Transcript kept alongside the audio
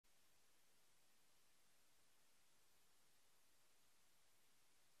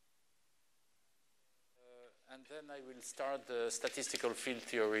And then I will start the statistical field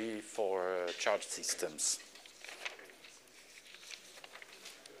theory for charge systems.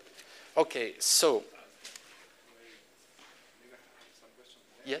 Okay, so.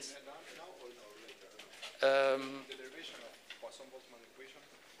 Yes?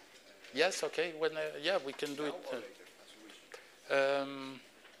 Yes, okay. Yeah, we can do it.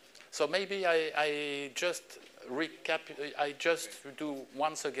 So maybe I just do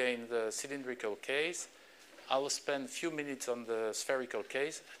once again the cylindrical case. I'll spend a few minutes on the spherical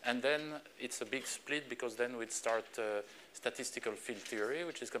case, and then it's a big split because then we'd start statistical field theory,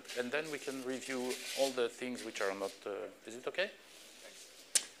 which is, and then we can review all the things which are not. Is it okay?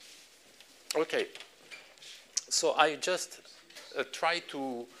 Okay. So I just try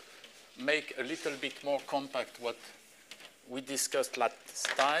to make a little bit more compact what we discussed last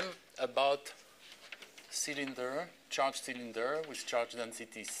time about cylinder, charged cylinder with charge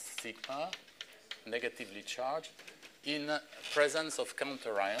density sigma, negatively charged, in presence of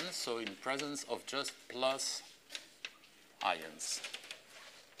counter ions, so in presence of just plus ions.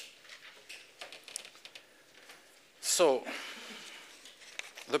 So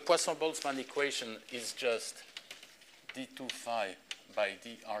the Poisson-Boltzmann equation is just d2 phi by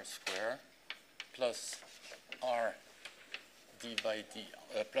dr square plus r d by d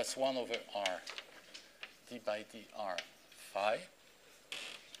plus 1 over r d by dr phi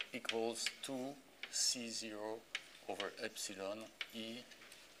equals 2 C0 over epsilon E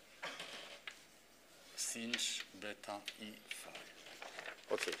sinh beta E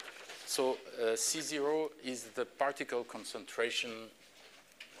phi. Okay, so C0 is the particle concentration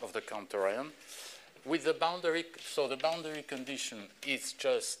of the counter ion. With the boundary, so the boundary condition is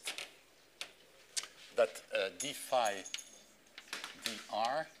just that d phi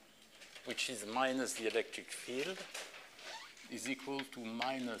dr, which is minus the electric field, is equal to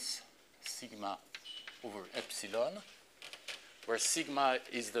minus sigma over epsilon, where sigma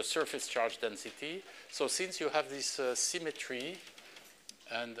is the surface charge density. So since you have this symmetry,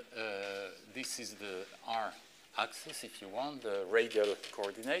 and this is the r axis, if you want, the radial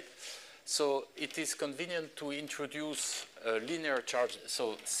coordinate, so it is convenient to introduce a linear charge.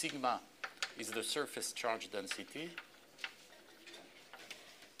 So sigma is the surface charge density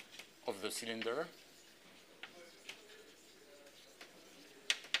of the cylinder.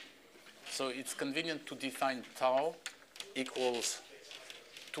 So it's convenient to define tau equals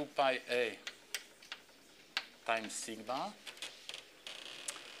 2 pi a times sigma,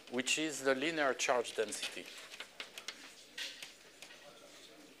 which is the linear charge density.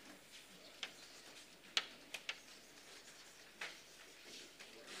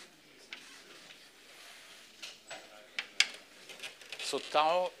 So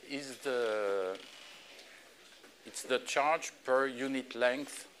tau is it's the charge per unit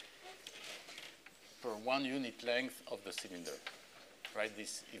length, per 1 unit length of the cylinder, right?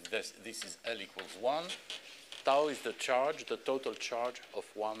 This is L equals 1. Tau is the charge, the total charge of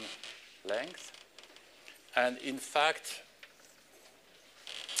 1 length. And in fact,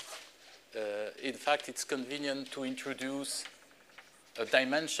 it's convenient to introduce a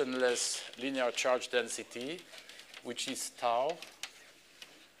dimensionless linear charge density, which is tau.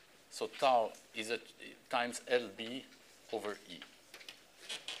 So tau is times LB over E,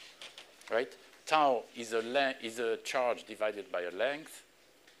 right? Tau is a charge divided by a length.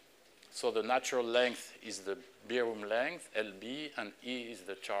 So the natural length is the Beer-room length, LB, and E is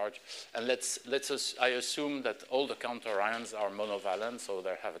the charge. And I assume that all the counter ions are monovalent, so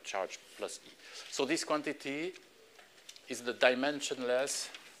they have a charge plus E. So this quantity is the dimensionless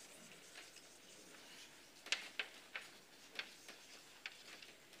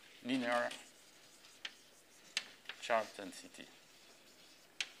linear charge density.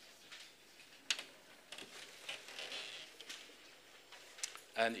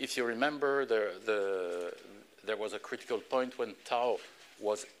 And if you remember, there was a critical point when tau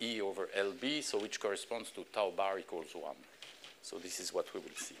was E over LB, so which corresponds to tau bar equals 1. So this is what we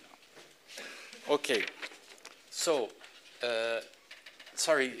will see now. Okay, so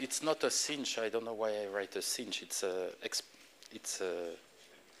sorry, it's not a sinh. I don't know why I write a sinh.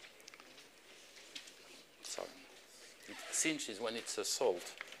 Sorry. Sinh is when it's a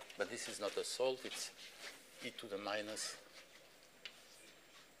salt, but this is not a salt. It's e to the minus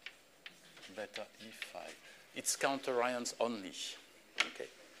beta E phi. It's counter ions only. Okay,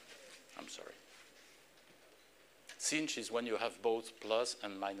 I'm sorry. Sinh is when you have both plus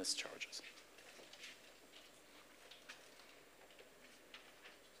and minus charges.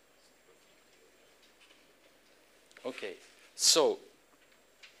 Okay, so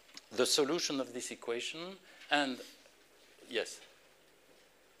the solution of this equation, and yes.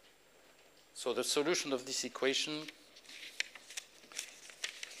 So the solution of this equation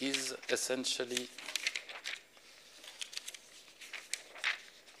is essentially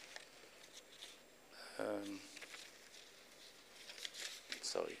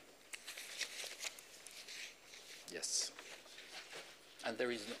sorry. Yes. And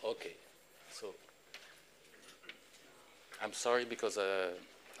there is no, okay. So I'm sorry because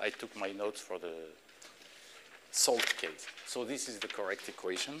I took my notes for the salt case. So this is the correct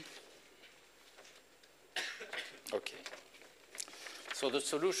equation. Okay. So the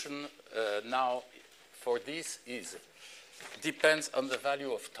solution now for this is depends on the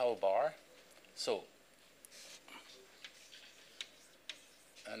value of tau bar. So,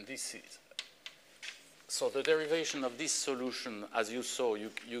 and this is, so the derivation of this solution, as you saw,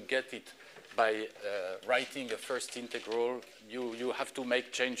 you get it by writing a first integral. You have to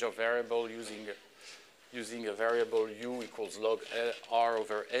make change of variable using a variable u equals log r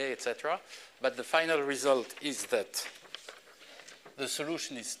over a, etc. But the final result is that the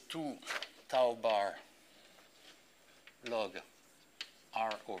solution is 2 tau bar log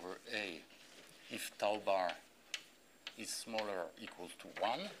r over a if tau bar is smaller or equal to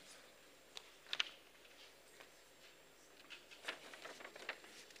 1.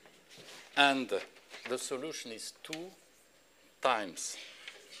 And the solution is 2 times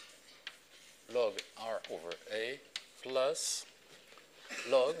log r over a plus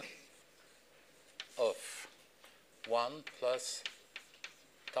log of 1 plus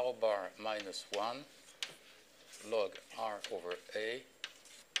tau bar minus 1 log r over a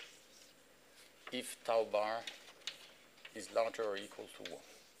if tau bar is larger or equal to 1.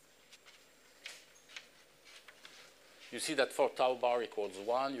 You see that for tau bar equals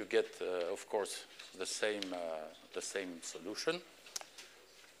 1, you get, of course, the same solution.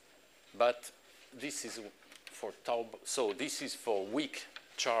 But this is for tau, so this is for weak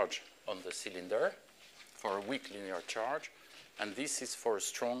charge on the cylinder, for a weak linear charge, and this is for a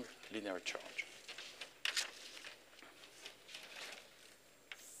strong linear charge.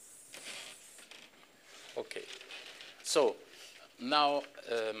 Okay, so now,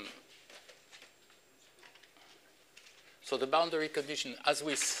 so the boundary condition, as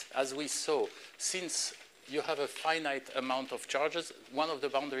we saw, since you have a finite amount of charges, one of the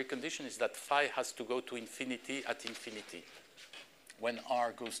boundary conditions is that phi has to go to infinity at infinity. When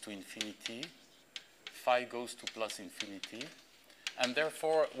r goes to infinity, phi goes to plus infinity, and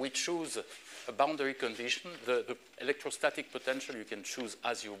therefore we choose a boundary condition. The electrostatic potential you can choose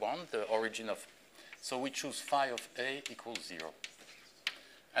as you want, the origin of, so we choose phi of a equals 0.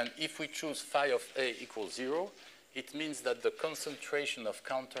 And if we choose phi of a equals 0, it means that the concentration of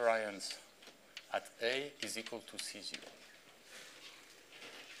counter ions at A is equal to C0.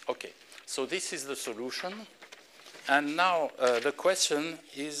 Okay, so this is the solution. And now the question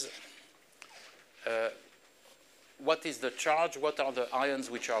is, what is the charge? What are the ions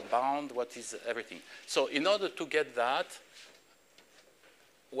which are bound? What is everything? So in order to get that,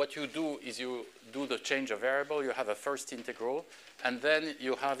 what you do is you do the change of variable. You have a first integral, and then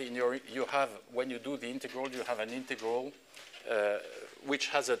you have when you do the integral, you have an integral which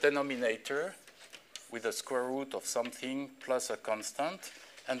has a denominator with a square root of something plus a constant,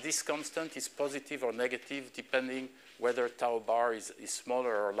 and this constant is positive or negative depending whether tau bar is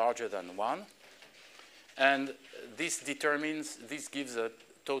smaller or larger than 1. And this gives a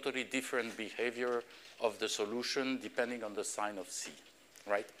totally different behavior of the solution depending on the sign of C,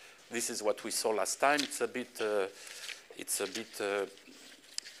 right? This is what we saw last time. It's a bit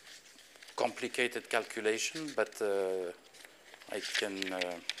complicated calculation, but I can,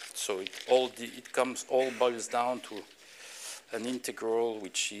 so it all boils down to an integral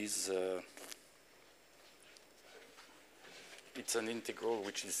which is, it's an integral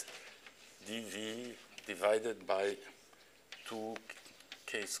which is dv divided by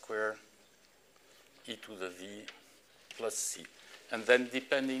 2k squared e to the v plus c. And then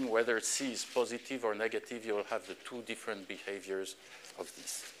depending whether c is positive or negative, you will have the two different behaviors of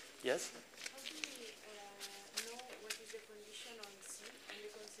this. Yes? How do we know what is the condition on C and the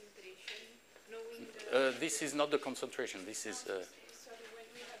concentration, knowing the... This is not the concentration. This is... Sorry, when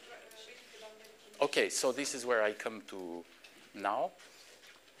we have written the boundary condition. Okay, so this is where I come to now.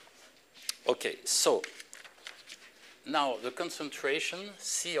 Okay, so now the concentration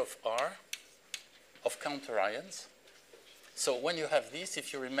C of R of counter ions. So when you have this,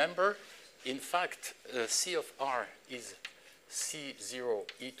 if you remember, in fact, C of R is C0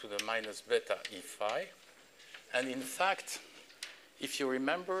 e to the minus beta E phi. And in fact, if you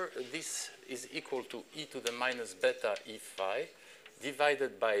remember, this is equal to e to the minus beta E phi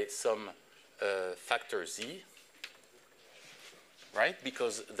divided by some factor Z. right?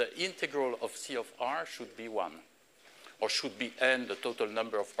 Because the integral of C of R should be 1, or should be n, the total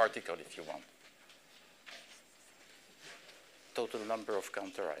number of particles, if you want. Total number of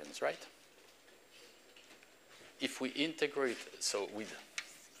counter ions, right? If we integrate, so with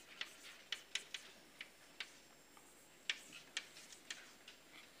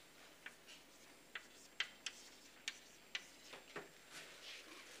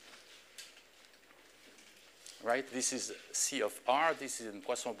right, this is C of R, this is in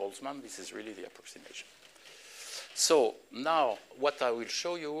Poisson-Boltzmann, this is really the approximation. So now what I will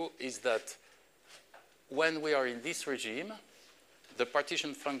show you is that when we are in this regime, the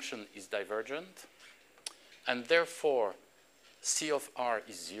partition function is divergent, and therefore C of R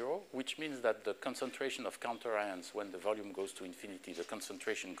is 0, which means that the concentration of counter ions, when the volume goes to infinity, the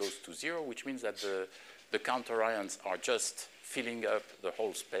concentration goes to 0, which means that the counter ions are just filling up the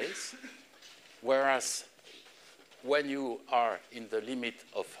whole space. Whereas when you are in the limit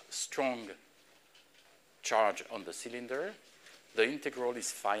of strong charge on the cylinder, the integral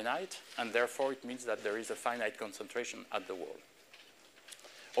is finite, and therefore it means that there is a finite concentration at the wall.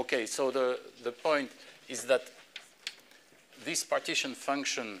 Okay, so the point is that this partition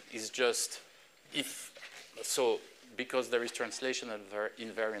function is just if, so because there is translation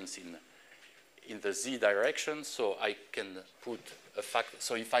invariance in the z direction, so I can put a factor.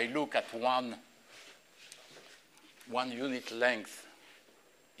 So if I look at one unit length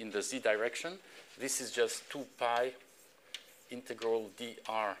in the z direction, this is just 2 pi integral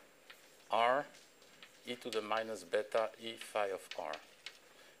dr r e to the minus beta e phi of r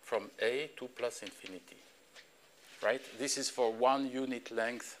from a to plus infinity, right? This is for 1 unit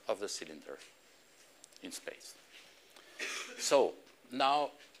length of the cylinder in space. So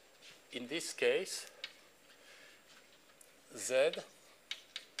now, in this case, z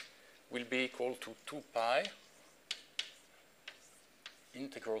will be equal to 2 pi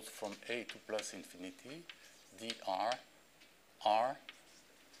integrals from a to plus infinity dr r,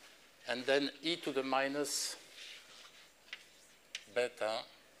 and then e to the minus beta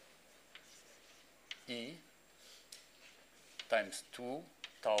e times 2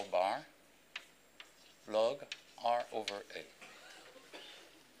 tau bar log r over a.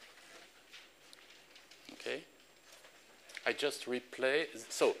 Okay? I just replay.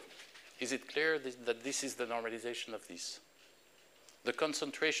 So, is it clear that this is the normalization of this? The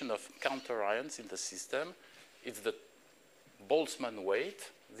concentration of counter ions in the system is the Boltzmann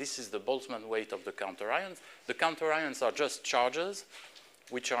weight. This is the Boltzmann weight of the counter ions. The counter ions are just charges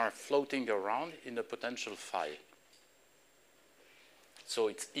which are floating around in a potential phi. So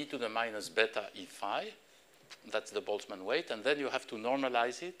it's e to the minus beta e phi. That's the Boltzmann weight. And then you have to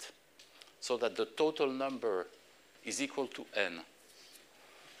normalize it so that the total number is equal to n.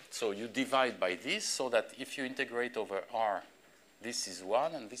 So you divide by this so that if you integrate over r, this is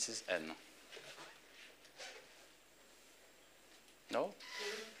 1 and this is n. No?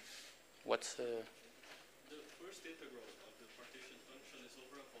 What's the first integral of the partition function is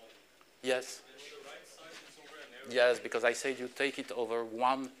over a volume. Yes. And on the right side it's over an area. Yes, because I said you take it over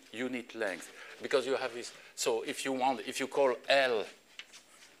 1 unit length. Because you have this. So if you want, if you call L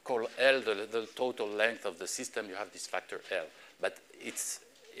the total length of the system, you have this factor L. But it's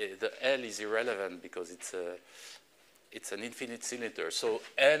the L is irrelevant because it's an infinite cylinder. So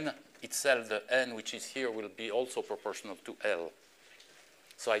n itself, the n which is here, will be also proportional to L.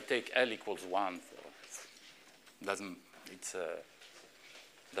 So I take L equals 1. Doesn't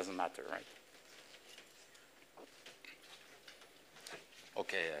matter, right?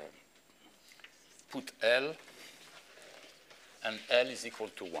 Okay. Put L, and L is equal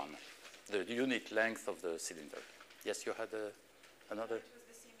to 1, the unit length of the cylinder. Yes, you had another? It was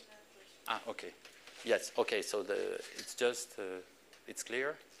the same question. Okay. Yes, okay, so it's just, it's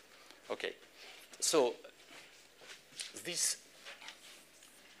clear? Okay. So this,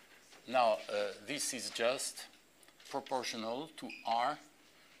 now this is just proportional to R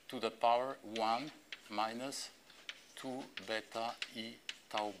to the power 1 minus 2 beta E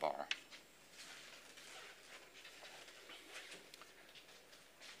tau bar.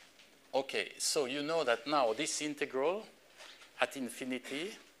 Okay, so you know that now this integral at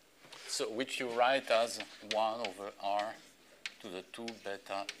infinity, so which you write as 1 over r to the 2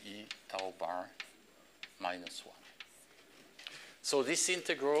 beta E tau bar minus 1. So this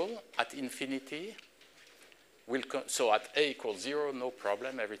integral at infinity will, so at a equals 0, no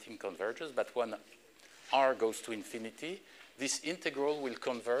problem, everything converges, but when r goes to infinity, this integral will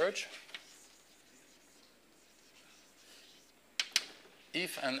converge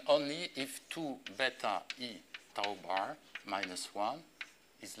if and only if 2 beta E tau bar minus 1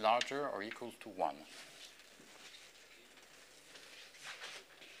 is larger or equal to 1.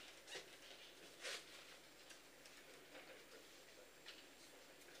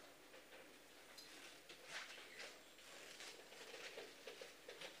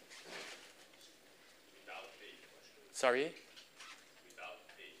 Sorry?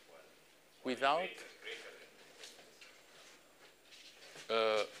 Without?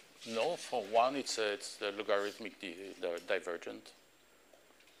 No, for 1 it's the logarithmic divergent.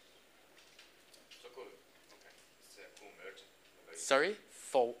 So cool. Okay. It's a convergent. Sorry?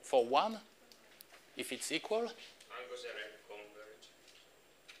 For 1? If it's equal?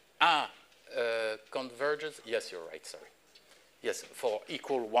 Convergence. Yes, you're right, sorry. Yes, for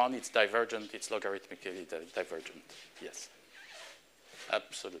equal 1, it's divergent, it's logarithmically divergent. Yes,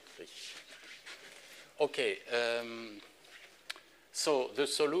 absolutely. Okay, so the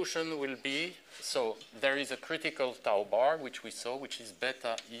solution will be, so there is a critical tau bar, which we saw, which is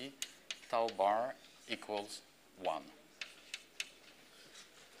beta E tau bar equals 1.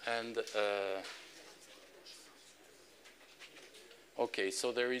 And, okay,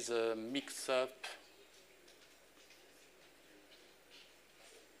 so there is a mix-up.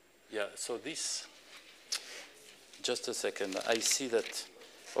 Yeah, so this, just a second, I see that,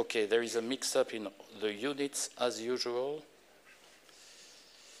 okay, there is a mix-up in the units as usual.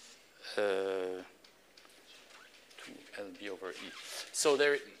 2LB over E. So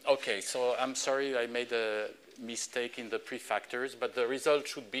there, okay, so I'm sorry I made a mistake in the prefactors, but the result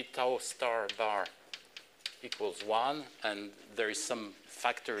should be tau star bar equals 1, and there is some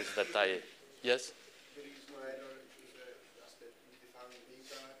factors that I, yes? The reason why I don't is just that we define beta E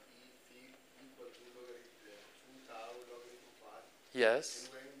phi equal to logarithm 2 tau logarithm phi. Yes.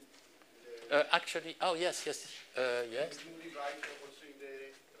 And when Actually, oh, yes. yes. You rewrite also in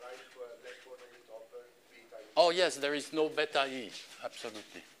the right left corner in the top beta E. Oh, yes, there is no beta E,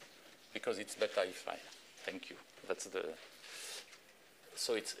 absolutely, because it's beta E phi. Thank you. That's the,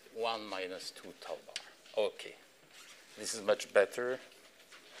 so it's 1 minus 2 tau bar. Okay, this is much better.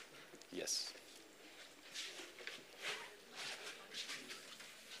 Yes.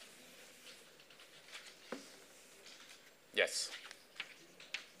 Yes.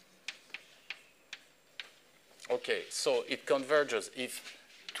 Okay, so it converges if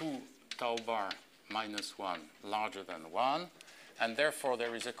 2 tau bar minus 1 larger than 1, and therefore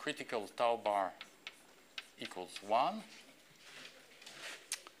there is a critical tau bar equals 1.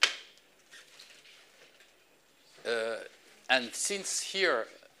 And since here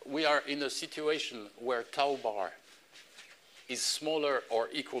we are in a situation where tau bar is smaller or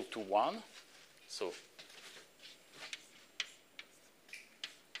equal to 1, so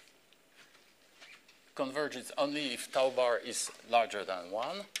converges only if tau bar is larger than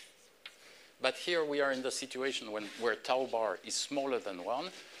 1. But here we are in the situation where tau bar is smaller than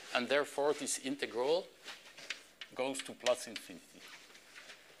 1, and therefore this integral goes to plus infinity.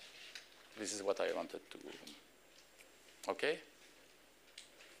 This is what I wanted to, okay?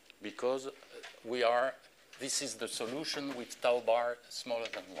 Because we are, this is the solution with tau bar smaller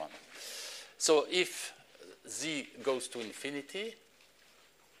than 1. So if z goes to infinity,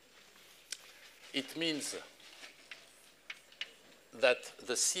 it means that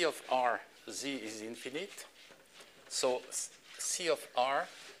the C of R, z is infinite. So C of R,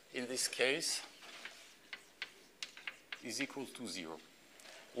 in this case, is equal to 0,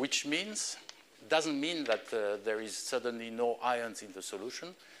 which means, doesn't mean that there is suddenly no ions in the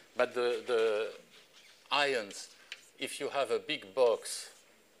solution, but the ions, if you have a big box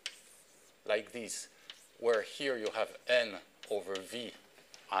like this, where here you have N over V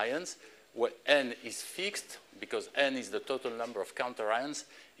ions, where N is fixed, because N is the total number of counter ions,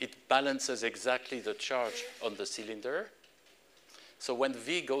 it balances exactly the charge on the cylinder. So when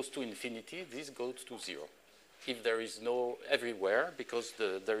V goes to infinity, this goes to 0. If there is no everywhere, because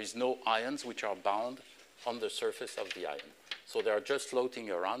there is no ions which are bound on the surface of the ion. So they are just floating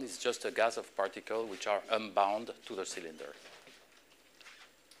around. It's just a gas of particles which are unbound to the cylinder.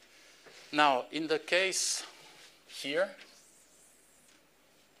 Now, in the case here,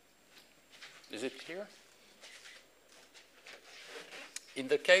 is it clear? In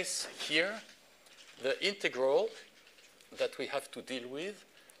the case here, the integral that we have to deal with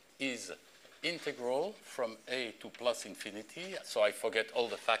is integral from a to plus infinity. So I forget all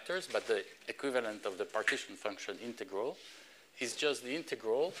the factors, but the equivalent of the partition function integral is just the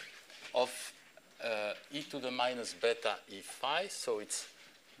integral of e to the minus beta e phi. So it's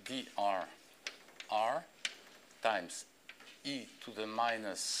dr r times e to the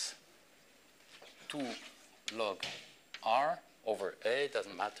minus 2 log r over a,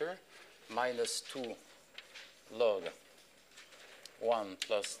 doesn't matter, minus 2 log 1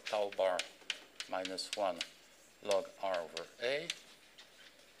 plus tau bar minus 1 log r over a,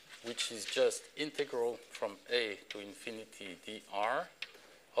 which is just integral from a to infinity dr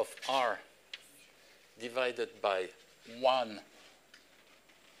of r divided by 1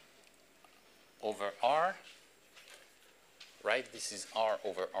 over r right? This is r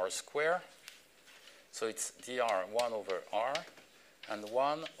over r square. So it's dr 1 over r and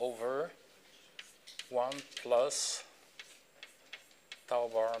 1 over 1 plus tau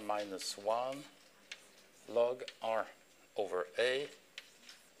bar minus 1 log r over a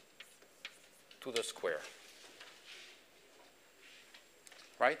to the square.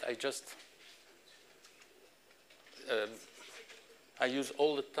 Right? I use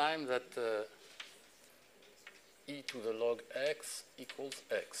all the time that e to the log x equals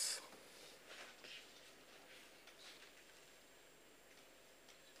x.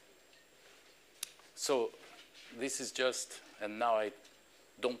 So this is just, and now I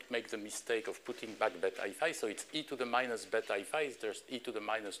don't make the mistake of putting back beta I phi, so it's e to the minus beta I phi, there's e to the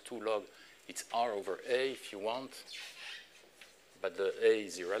minus 2 log, it's r over a if you want, but the a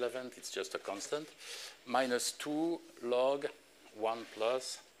is irrelevant, it's just a constant, minus 2 log 1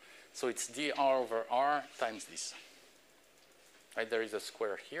 plus, so it's dr over r times this. Right, there is a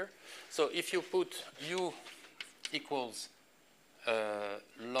square here. So if you put u equals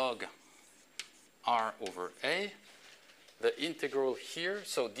log r over a, the integral here,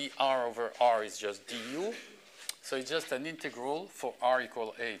 so dr over r is just du, so it's just an integral for r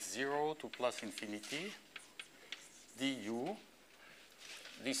equal a, it's 0 to plus infinity, du,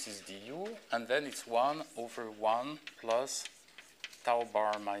 this is du, and then it's 1 over 1 plus tau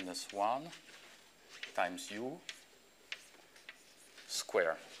bar minus 1 times u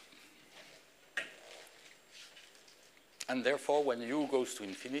square. And therefore, when u goes to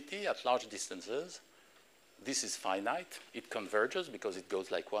infinity at large distances, this is finite. It converges because it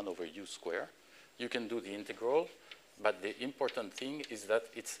goes like 1 over u square. You can do the integral, but the important thing is that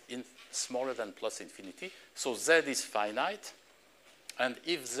it's smaller than plus infinity. So z is finite. And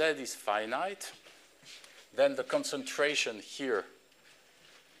if z is finite, then the concentration here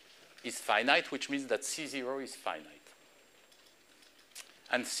is finite, which means that C0 is finite.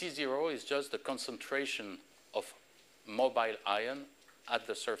 And C0 is just the concentration of mobile ion at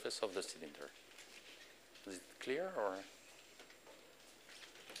the surface of the cylinder. Is it clear? Or?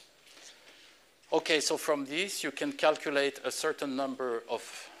 Okay, so from this you can calculate a certain number of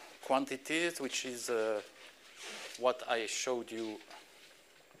quantities, which is what I showed you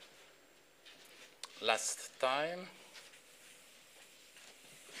last time.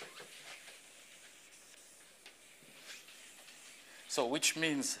 So which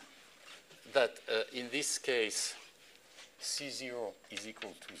means that in this case C0 is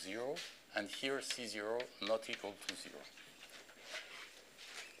equal to 0, and here C0 not equal to 0.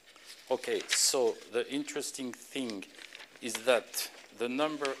 Okay, so the interesting thing is that the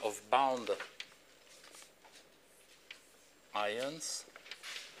number of bound ions,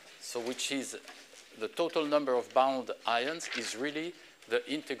 so which is the total number of bound ions, is really the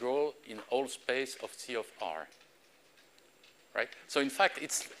integral in all space of C of R. Right? So in fact,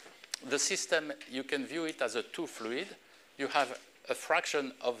 it's the system, you can view it as a two-fluid. You have a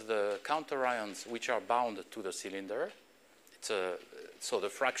fraction of the counter ions which are bound to the cylinder. So the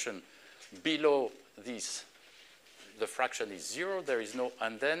fraction below this, the fraction is 0. There is no,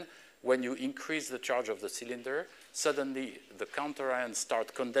 and then when you increase the charge of the cylinder, suddenly the counter ions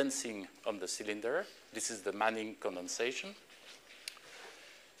start condensing on the cylinder. This is the Manning condensation.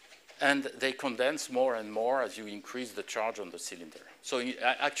 And they condense more and more as you increase the charge on the cylinder. So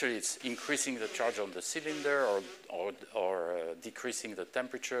actually, it's increasing the charge on the cylinder or decreasing the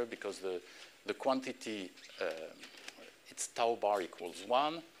temperature, because the quantity, it's tau bar equals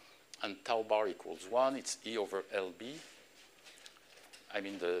 1, and tau bar equals 1, it's E over LB. I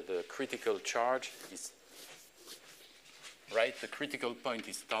mean, the critical charge is, right? The critical point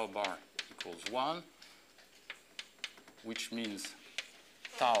is tau bar equals 1, which means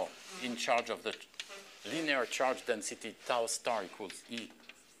tau in charge of the linear charge density, tau star equals E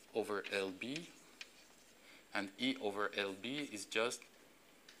over LB, and E over LB is just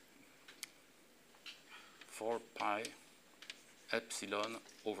 4 pi epsilon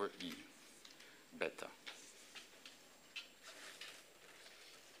over E beta.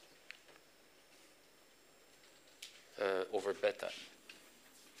 Over beta.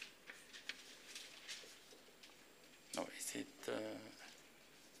 No, is it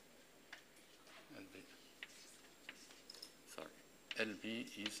LB? Sorry,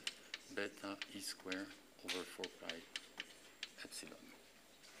 LB is beta E square over 4 pi epsilon.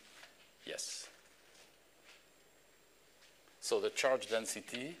 Yes. So the charge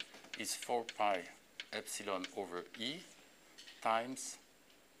density is 4 pi epsilon over E times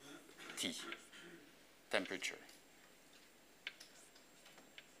T, temperature.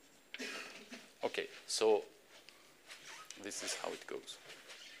 Okay, so this is how it goes.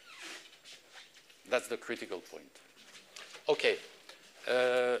 That's the critical point. Okay.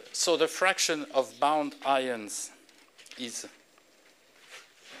 So the fraction of bound ions is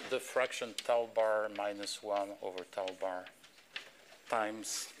the fraction tau bar minus 1 over tau bar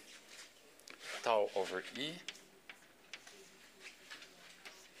times tau over E.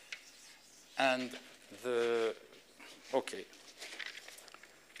 And okay.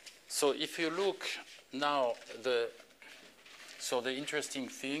 So if you look now, so the interesting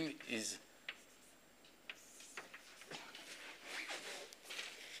thing is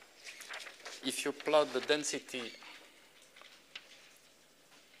if you plot the density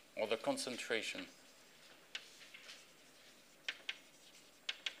or the concentration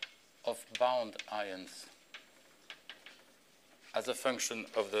of bound ions as a function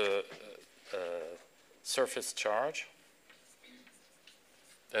of the surface charge,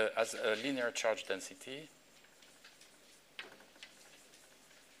 as a linear charge density,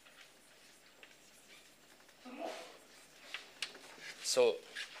 so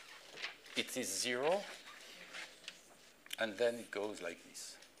it is 0, and then it goes like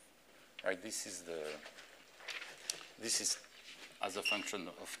this. Right? This is as a function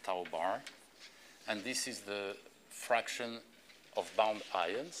of tau bar, and this is the fraction of bound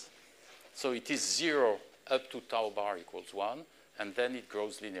ions. So it is 0 up to tau bar equals 1, and then it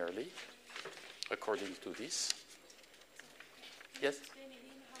grows linearly according to this. Yes?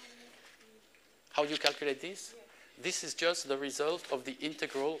 How do you calculate this? This is just the result of the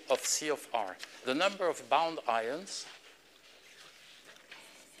integral of C of R. The number of bound ions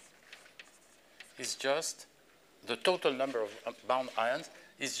is just, the total number of bound ions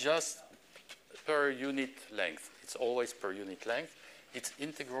is just per unit length. It's always per unit length. It's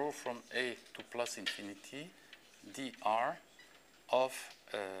integral from A to plus infinity dr of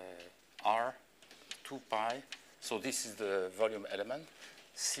R 2 pi. So this is the volume element,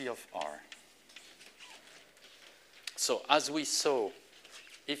 C of R. So as we saw,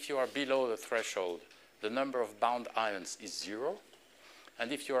 if you are below the threshold, the number of bound ions is 0.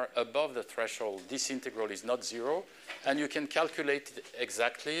 And if you are above the threshold, this integral is not 0. And you can calculate it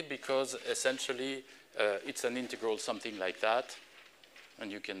exactly because essentially it's an integral something like that.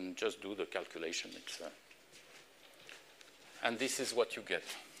 And you can just do the calculation. And this is what you get.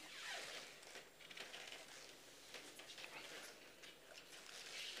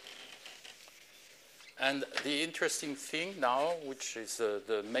 And the interesting thing now, which is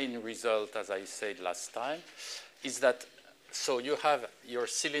the main result, as I said last time, is that so you have your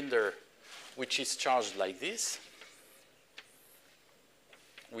cylinder, which is charged like this,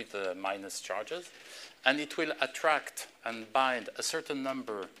 with the minus charges, and it will attract and bind a certain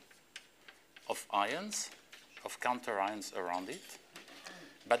number of ions, of counter ions around it.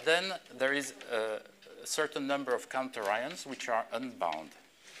 But then there is a certain number of counter ions which are unbound.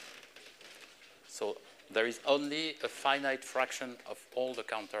 So there is only a finite fraction of all the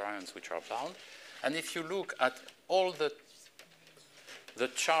counter ions which are bound. And if you look at all the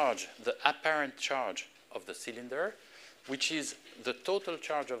charge, the apparent charge of the cylinder, which is the total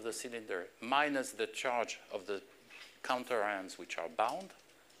charge of the cylinder minus the charge of the counter ions which are bound,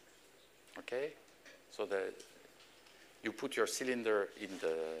 okay? So you put your cylinder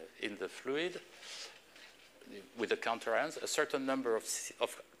in the fluid with the counter ions, a certain number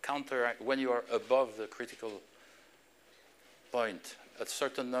of counter, when you are above the critical point, a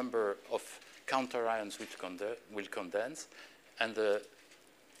certain number of counter ions which will condense, and the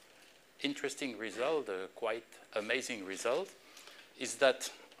interesting result, the quite amazing result, is that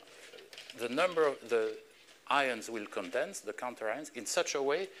the number of the ions will condense, the counter ions, in such a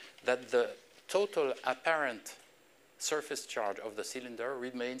way that the total apparent surface charge of the cylinder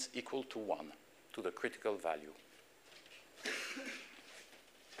remains equal to 1, to the critical value.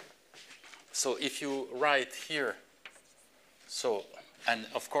 So if you write here, so, and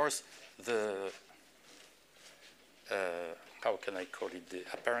of course, the how can I call it, the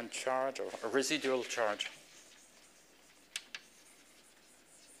apparent charge or a residual charge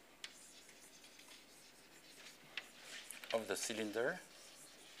of the cylinder.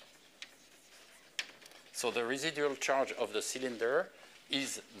 So the residual charge of the cylinder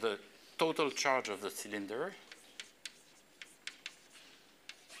is the total charge of the cylinder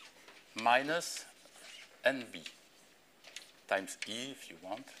minus NB times E if you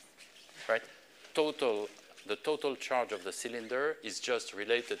want, right? The total charge of the cylinder is just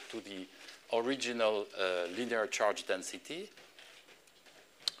related to the original linear charge density,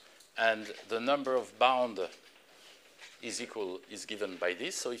 and the number of bound is given by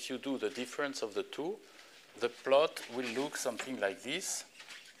this. So if you do the difference of the two, the plot will look something like this.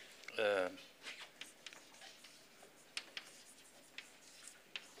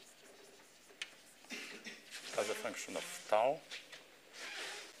 As a function function of tau.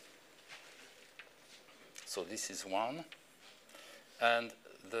 So this is 1. And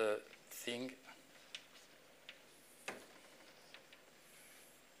the thing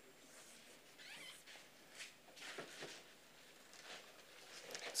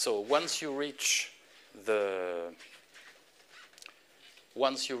so once you reach the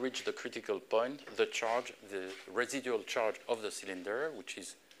critical point, the residual charge of the cylinder, which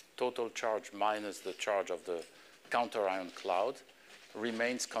is total charge minus the charge of the counter-ion cloud,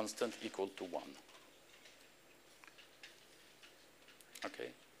 remains constant equal to 1. Okay,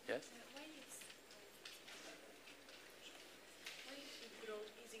 yes? Why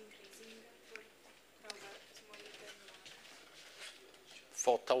growth is increasing for tau bar smaller than 1?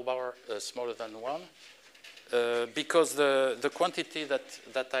 For tau bar smaller than 1? Because the quantity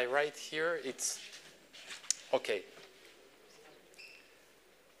that I write here, it's, okay.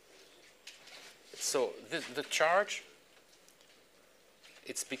 So the charge,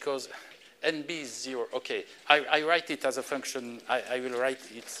 it's because NB is 0. Okay, I write it as a function. I will write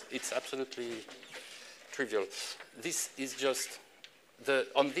it's absolutely trivial. This is just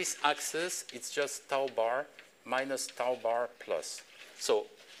on this axis, it's just tau bar minus tau bar plus. So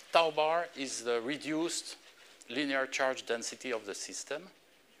tau bar is the reduced linear charge density of the system,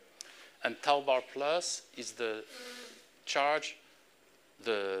 and tau bar plus is the charge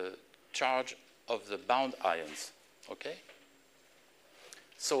of the bound ions. Okay.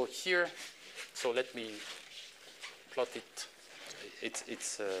 So here, so let me plot it.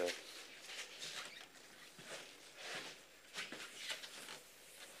 It's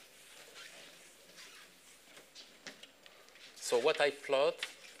so what I plot,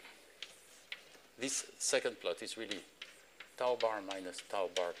 this second plot is really tau bar minus tau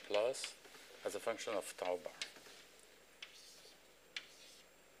bar plus as a function of tau bar.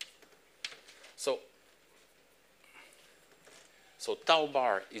 So tau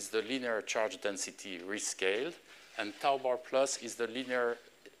bar is the linear charge density rescaled, and tau bar plus is the linear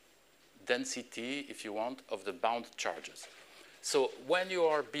density, if you want, of the bound charges. So when you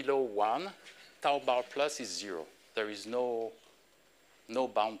are below 1, tau bar plus is 0. There is no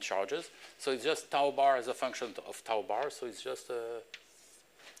bound charges. So it's just tau bar as a function of tau bar, so it's just a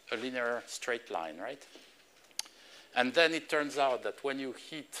linear straight line, right? And then it turns out that when you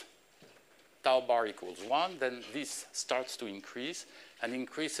hit tau bar equals 1, then this starts to increase and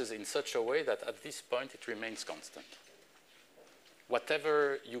increases in such a way that at this point it remains constant.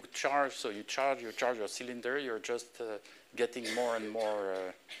 Whatever you charge, so you charge your cylinder, you're just getting more and more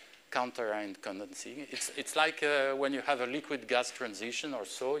counter-ion condensing. It's like when you have a liquid-gas transition or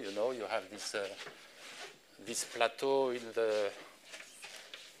so, you know, you have this plateau in the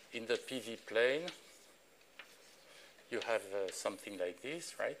PV plane. You have something like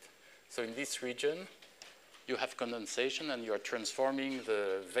this, right? So in this region, you have condensation and you are transforming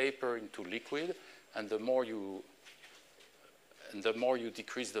the vapor into liquid, and the more you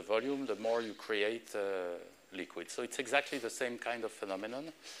decrease the volume, the more you create liquid. So it's exactly the same kind of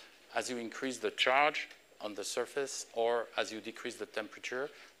phenomenon. As you increase the charge on the surface or as you decrease the temperature,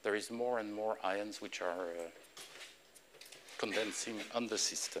 there is more and more ions which are condensing on the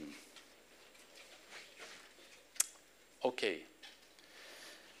system. Okay.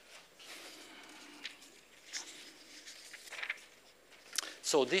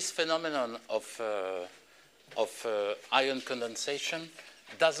 So this phenomenon of ion condensation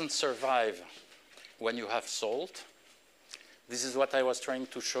doesn't survive when you have salt. This is what I was trying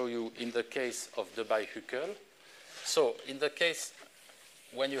to show you in the case of the Debye-Huckel. So in the case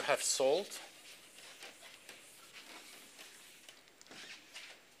when you have salt,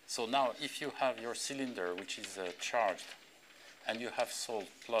 so now if you have your cylinder which is charged and you have salt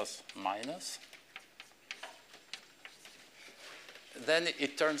plus minus, then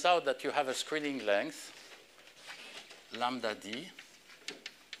it turns out that you have a screening length, lambda d,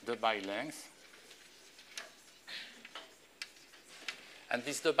 Debye length. And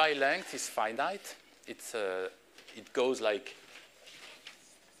this Debye length is finite. It goes like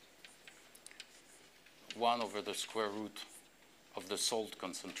 1 over the square root of the salt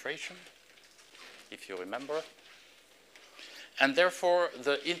concentration, if you remember. And therefore,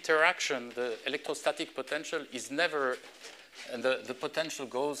 the interaction, the electrostatic potential is never, and the potential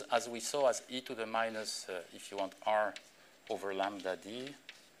goes, as we saw, as e to the minus, if you want, r over lambda d,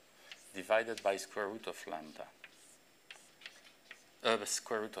 divided by square root of lambda. The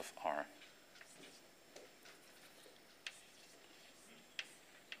square root of r.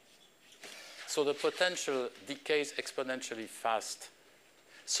 So the potential decays exponentially fast.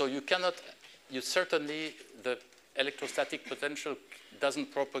 So you cannot, you certainly, the electrostatic potential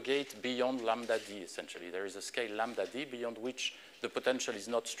doesn't propagate beyond lambda d, essentially. There is a scale lambda d beyond which the potential is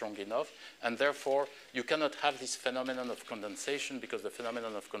not strong enough, and therefore you cannot have this phenomenon of condensation, because the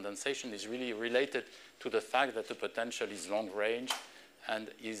phenomenon of condensation is really related to the fact that the potential is long range and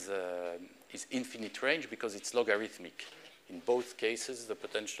is infinite range because it's logarithmic. In both cases, the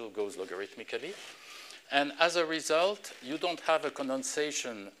potential goes logarithmically. And as a result, you don't have a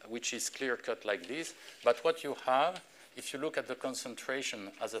condensation which is clear-cut like this, but what you have, if you look at the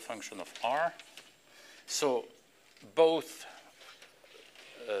concentration as a function of R, so both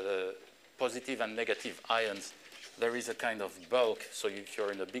positive and negative ions, there is a kind of bulk. So if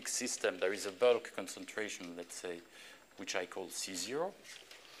you're in a big system, there is a bulk concentration, let's say, which I call C0.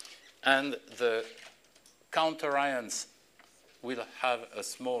 And the counter ions will have a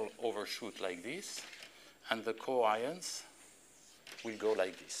small overshoot like this, and the co-ions will go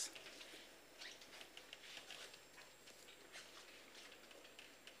like this.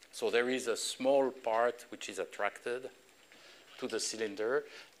 So there is a small part which is attracted to the cylinder,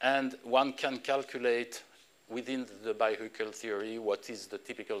 and one can calculate within the bihucal theory what is the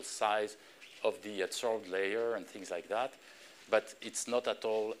typical size of the adsorbed layer and things like that, but it's not at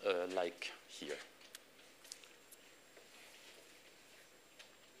all like here.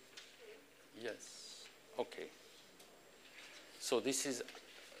 Yes, okay. So this is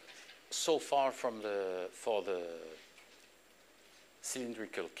so far from for the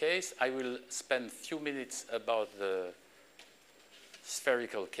cylindrical case. I will spend few minutes about the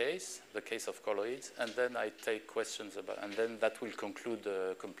spherical case, the case of colloids, and then I take questions about, and then that will conclude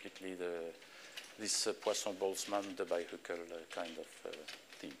completely this Poisson-Boltzmann, the bihucal kind of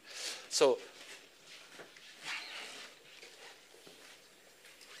theme. So,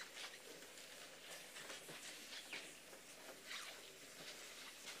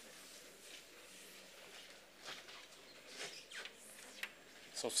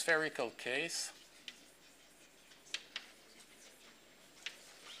 spherical case,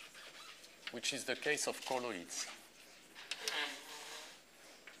 which is the case of colloids.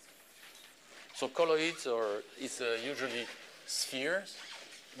 So colloids is usually spheres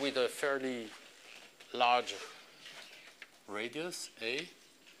with a fairly large radius, A,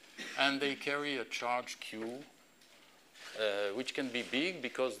 and they carry a charge Q, which can be big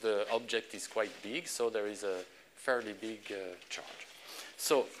because the object is quite big, so there is a fairly big charge.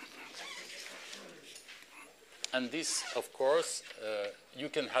 So, and this, of course, you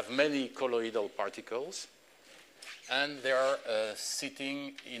can have many colloidal particles, and they are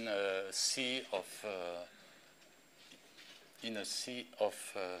sitting in a sea of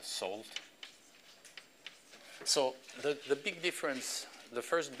salt. So the big difference, the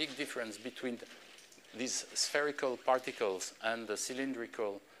first big difference between these spherical particles and the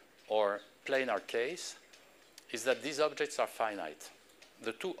cylindrical or planar case is that these objects are finite.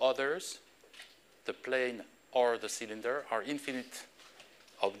 The two others, the plane or the cylinder, are infinite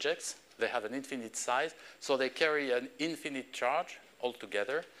objects. They have an infinite size, so they carry an infinite charge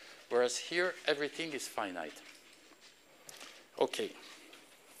altogether, whereas here everything is finite. Okay.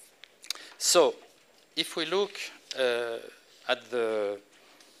 So if we look at the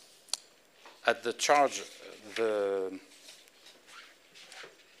charge, the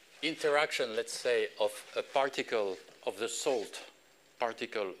interaction, let's say, of a particle, of the salt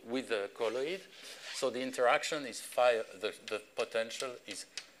particle with the colloid, so the interaction is the potential is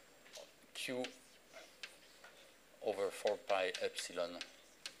Q over 4 pi epsilon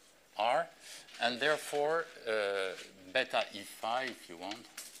R, and therefore beta E phi, if you want,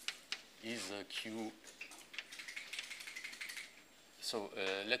 is Q. So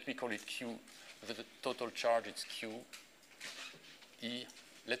let me call it Q. The total charge is Q E.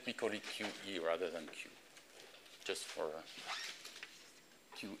 Let me call it QE rather than Q, just for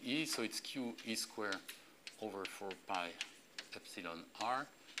QE. So it's QE squared over 4 pi epsilon R.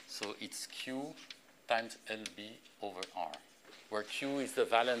 So it's Q times LB over R, where Q is the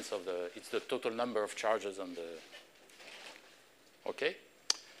valence of it's the total number of charges on the, okay?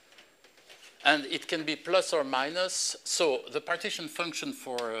 And it can be plus or minus. So the partition function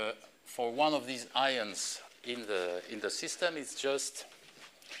for one of these ions in the system is just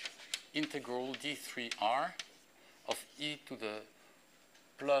integral d3r of e to the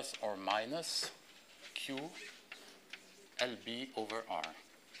plus or minus q lb over r.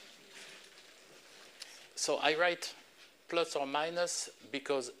 So I write plus or minus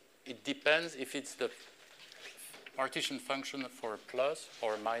because it depends if it's the partition function for a plus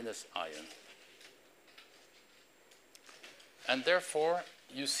or minus ion. And therefore,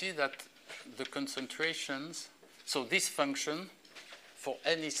 you see that the concentrations, so this function for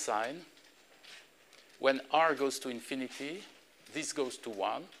any sign when R goes to infinity, this goes to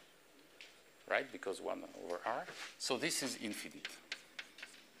 1, right? Because 1 over R. So this is infinite.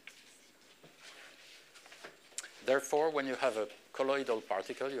 Therefore, when you have a colloidal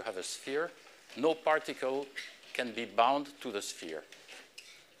particle, you have a sphere, no particle can be bound to the sphere.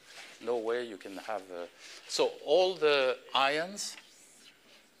 No way you can have so all the ions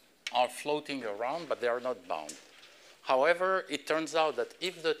are floating around, but they are not bound. However, it turns out that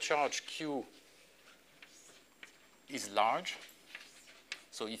if the charge Q is large,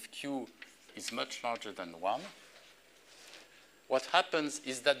 so if Q is much larger than 1, what happens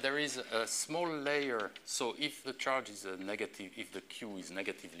is that there is a small layer. So if the charge is a negative, if the Q is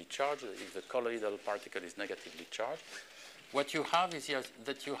negatively charged, if the colloidal particle is negatively charged, what you have is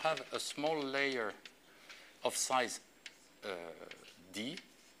that you have a small layer of size d,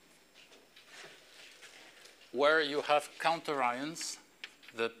 where you have counter ions,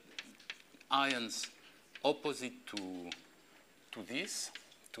 the ions opposite to this,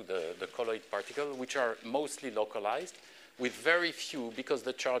 to the colloid particle, which are mostly localized, with very few, because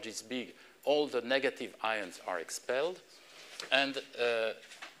the charge is big, all the negative ions are expelled. And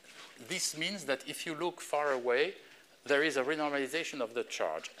this means that if you look far away, there is a renormalization of the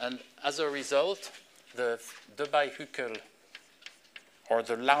charge. And as a result, the Debye-Huckel, or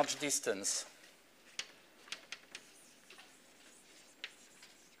the large distance,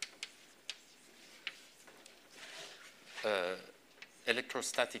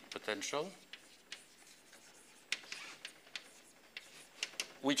 electrostatic potential,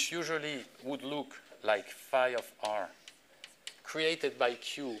 which usually would look like phi of R created by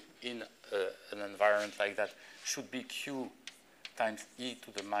Q in an environment like that, should be Q times e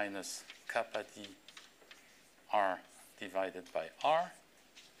to the minus kappa d R divided by R.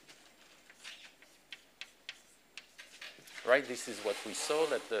 Right, this is what we saw,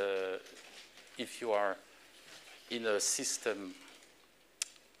 that if you are in a system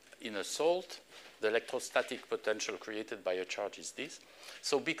in a salt, the electrostatic potential created by a charge is this.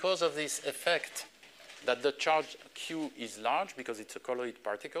 So because of this effect that the charge Q is large, because it's a colloid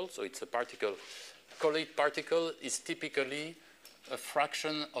particle, so it's a particle, colloid particle is typically a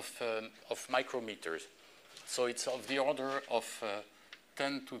fraction of micrometers. So it's of the order of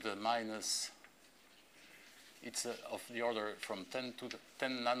 10 to the minus, it's of the order from 10 to the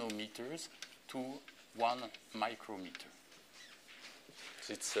 10 nanometers to 1 micrometer.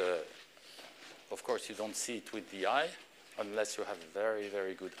 So it's, of course, you don't see it with the eye, unless you have very,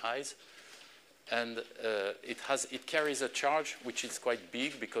 very good eyes. And it carries a charge which is quite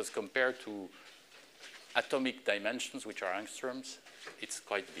big, because compared to atomic dimensions, which are angstroms, it's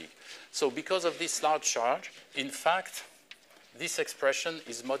quite big. So because of this large charge, in fact, this expression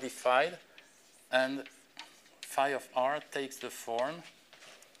is modified, and phi of R takes the form,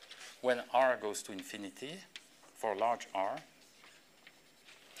 when R goes to infinity, for large R.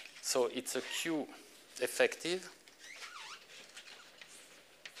 So it's a Q effective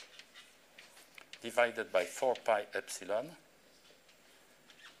divided by 4 pi epsilon.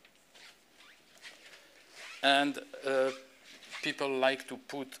 And people like to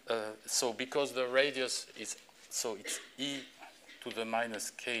put, so because the radius is, so it's e to the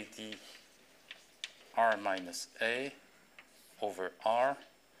minus kd r minus a over r,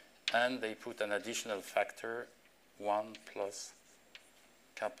 and they put an additional factor 1 plus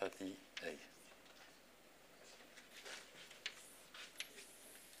kappa d a.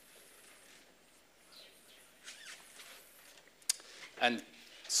 And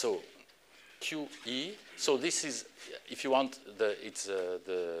so QE, so this is, if you want, this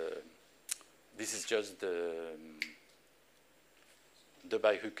is just the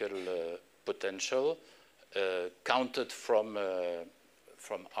Debye-Huckel potential counted from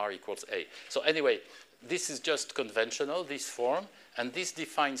R equals A. So anyway, this is just conventional, this form, and this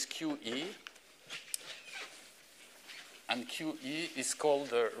defines QE, and QE is called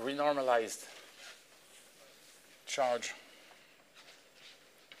the renormalized charge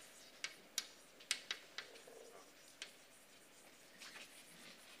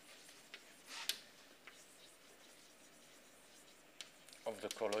of the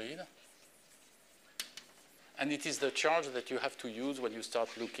colloid. And it is the charge that you have to use when you start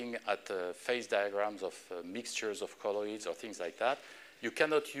looking at phase diagrams of mixtures of colloids or things like that. You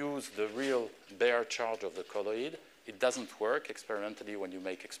cannot use the real bare charge of the colloid. It doesn't work experimentally when you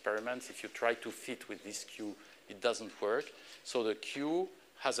make experiments. If you try to fit with this Q, it doesn't work. So the Q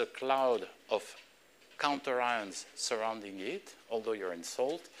has a cloud of counter ions surrounding it, although you're in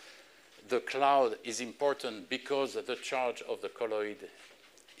salt. The cloud is important because the charge of the colloid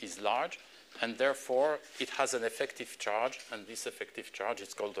is large. and therefore it has an effective charge, and this effective charge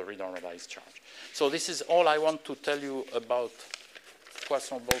is called the renormalized charge. So this is all I want to tell you about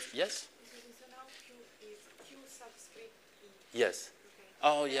Poisson-Bose. Yes? So now Q is Q subscript E. Yes. Okay.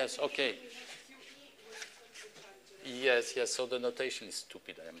 Oh, yes, okay. We have QE when it comes to charge. Yes, yes, so the notation is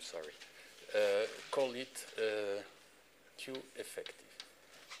stupid, I am sorry. Call it Q effective.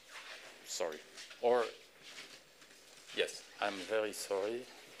 Sorry. Or, yes, I'm very sorry.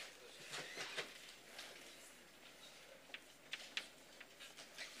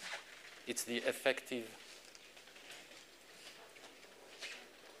 It's the effective.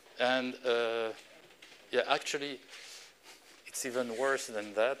 And, yeah, actually, it's even worse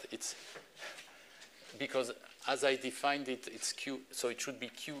than that. It's because as I defined it, it's Q, so it should be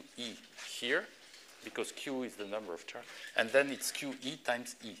QE here, because Q is the number of charge, and then it's QE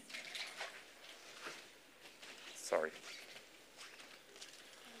times E. Sorry.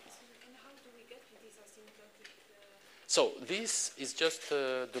 And how do we get this asymptotic? So this is just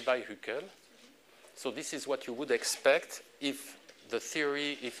the Bay-Huckel. So this is what you would expect if the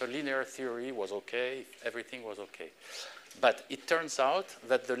theory, if a linear theory was okay, if everything was okay. But it turns out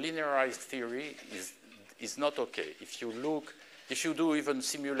that the linearized theory is not okay. If you look, if you do even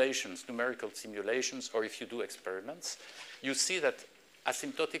simulations, numerical simulations, or if you do experiments, you see that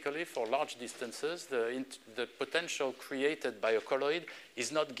asymptotically for large distances, the potential created by a colloid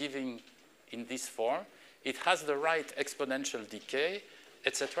is not giving in this form. It has the right exponential decay,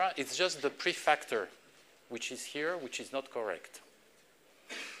 etc. It's just the prefactor, which is here, which is not correct.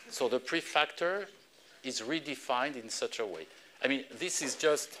 So the prefactor is redefined in such a way. I mean, this is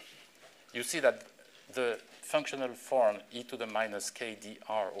just, you see that the functional form e to the minus k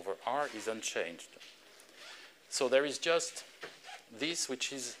dr over r is unchanged. So there is just this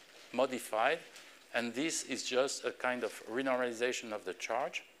which is modified, and this is just a kind of renormalization of the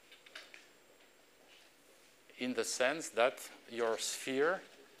charge in the sense that your sphere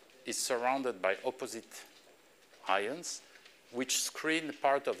is surrounded by opposite ions which screen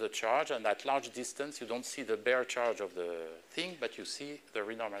part of the charge, and at large distance you don't see the bare charge of the thing, but you see the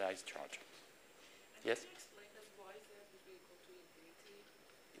renormalized charge. Yes? Can you explain us why Z will be equal to infinity?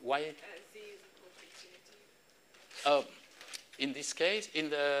 Why? Z is equal to infinity. In this case, in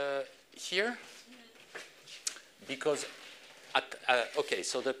the here, because at okay,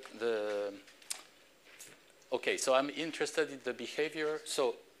 so okay, so I'm interested in the behavior.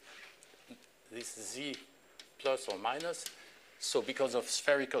 So this Z plus or minus. So because of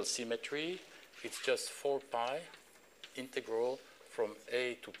spherical symmetry, it's just 4 pi integral from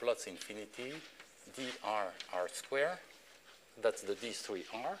a to plus infinity dr r square. That's the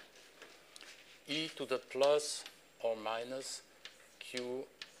d3r. E to the plus or minus q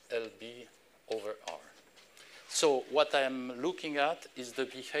lb over r. So what I'm looking at is the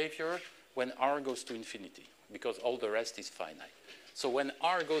behavior when r goes to infinity, because all the rest is finite. So when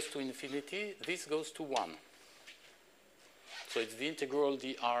r goes to infinity, this goes to 1. So it's the integral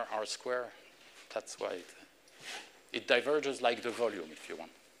dr r square. That's why it diverges like the volume, if you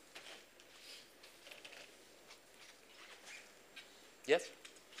want. Yes?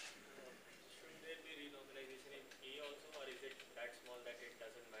 Should there be renormalization in E also, or is it that small that it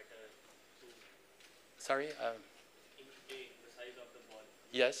doesn't matter to Sorry? in A, the size of the ball?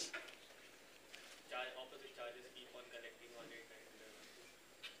 Yes? Opposite charges keep on collecting on it, and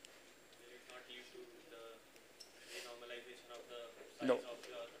will it not lead to the renormalization of the size No. of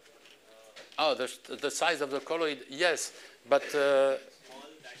your Oh, the size of the colloid, yes, but small,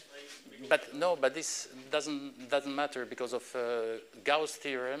 that's why but no, but this doesn't matter because of Gauss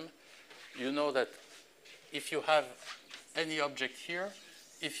theorem. You know that if you have any object here,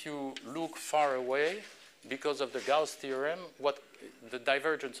 if you look far away, because of the Gauss theorem, what the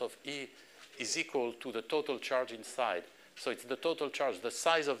divergence of E is equal to the total charge inside. So it's the total charge. The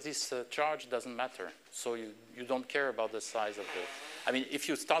size of this charge doesn't matter. So you don't care about the size of the. I mean, if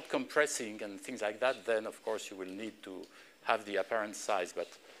you start compressing and things like that, then of course you will need to have the apparent size. But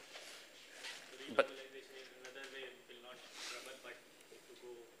renormalization in another way will not trouble, but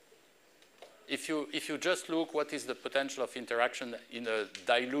if you go if you just look what is the potential of interaction in a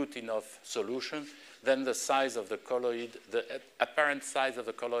dilute enough solution, then the size of the colloid, the apparent size of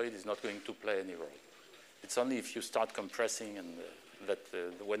the colloid is not going to play any role. It's only if you start compressing and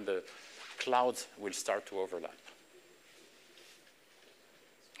when the clouds will start to overlap.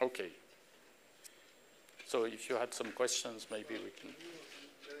 Okay. So if you had some questions, maybe we can.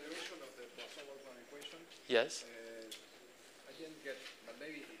 The derivation of the Poisson-Boltzmann equation. Yes. I didn't get, but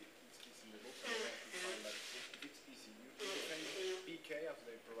maybe it's in the book. I don't have to find, but it's easy. You define pk of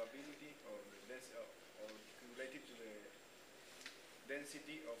the probability or the density, or related to the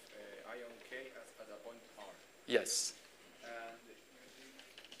density of ion K at a point R. Yes. And you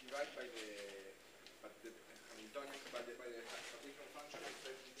divide by the Hamiltonian, by the partition function, it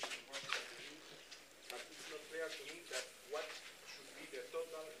says this is important to me, but it's not clear to me that what should be the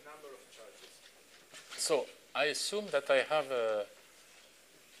total number of charges. So I assume that I have a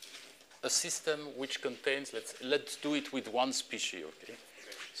system which contains, let's do it with one species, okay?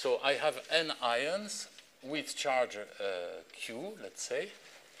 So I have n ions with charge Q, let's say,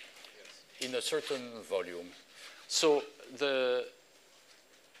 in a certain volume. So the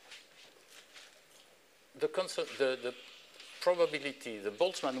probability, the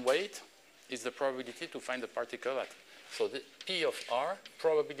Boltzmann weight is the probability to find a particle at, so the P of R,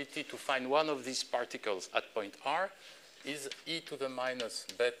 probability to find one of these particles at point R is e to the minus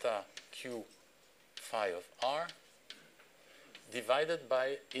beta Q phi of R divided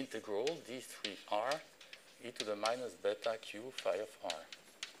by integral d3R e to the minus beta Q phi of R.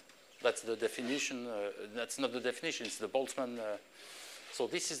 That's the definition, that's not the definition, it's the Boltzmann. So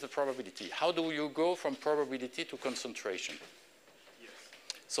this is the probability. How do you go from probability to concentration? Yes.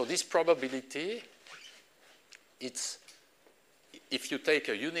 So this probability, it's, if you take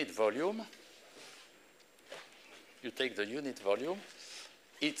a unit volume, you take the unit volume,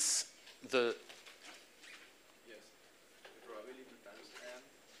 it's the... Yes, the probability times n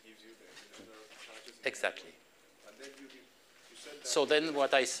gives you the number of charges. Exactly. And then you said that... So then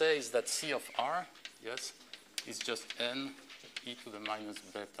what I say is that C of R, yes, is just n e to the minus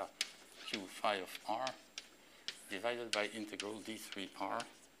beta Q phi of R divided by integral d3R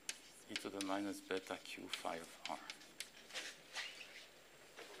e to the minus beta Q phi of R.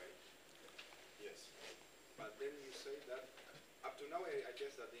 Yes. But then you say that, up to now, I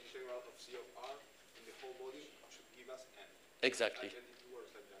guess that the integral of C of R in the whole volume should give us n. Exactly. And it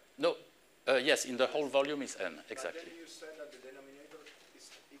works like that. No, yes, in the whole volume is n, exactly. But then you said that the denominator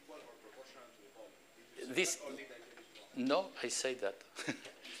is equal or proportional to the volume. This, or did I get it wrong? no, I say that.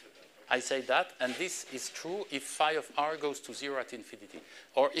 I say that, and this is true if phi of R goes to 0 at infinity.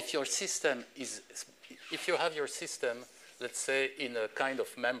 Or if your system is, if you have your system, let's say, in a kind of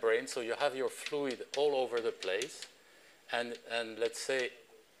membrane, so you have your fluid all over the place, and let's say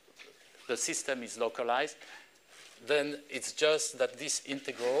the system is localized, then it's just that this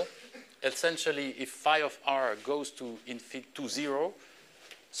integral, essentially, if phi of R goes to 0,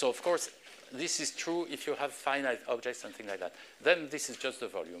 so of course, this is true if you have finite objects and things like that. Then this is just the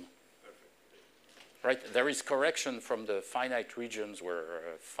volume. Right? There is correction from the finite regions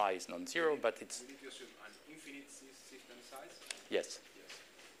where phi is non-zero, but it's... We need to assume an infinite system size? Yes. Yes.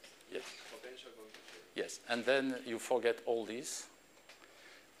 Yes. Potential going to zero. Yes. And then you forget all this.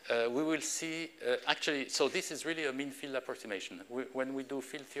 We will see, actually, so this is really a mean field approximation. When we do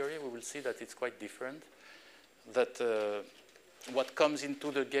field theory, we will see that it's quite different. That what comes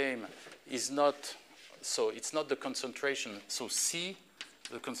into the game is not, so it's not the concentration. So C,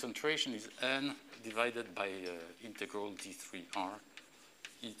 the concentration is N divided by integral d3R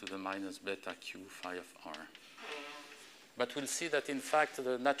e to the minus beta Q phi of R. But we'll see that, in fact,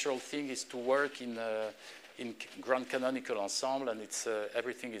 the natural thing is to work in grand canonical ensemble, and it's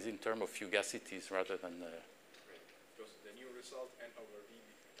everything is in terms of fugacities rather than... Because the new result, n over v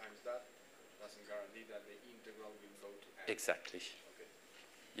times that, doesn't guarantee that the integral will go to n. Exactly. Okay.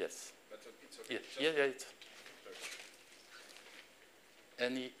 Yes. But it's okay. Yeah, it's...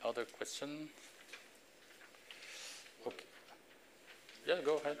 Any other question? Okay. Yeah,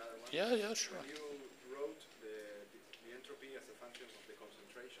 go ahead. Yeah, sure. When you wrote the entropy as a function of the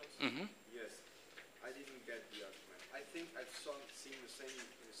concentrations, yes, I didn't get the argument. I think I've seen the same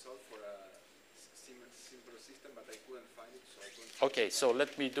result for a simpler system, but I couldn't find it, so I couldn't... Okay, so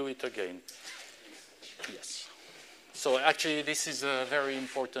let me do it again. Yes. So actually, this is a very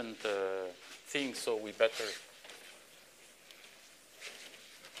important thing, so we better...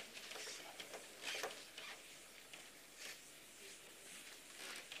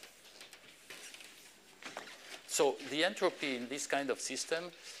 So the entropy in this kind of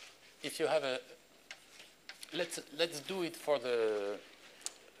system, if you have a... Let's do it for the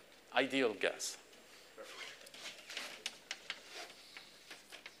ideal gas.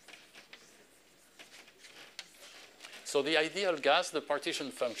 So the ideal gas, the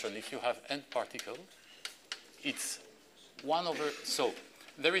partition function, if you have n particle, it's 1 over... So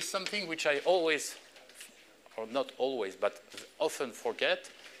there is something which I always, or not always, but often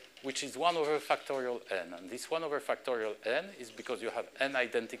forget, which is 1 over factorial n. And this 1 over factorial n is because you have n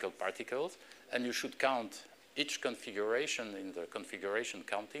identical particles, and you should count each configuration in the configuration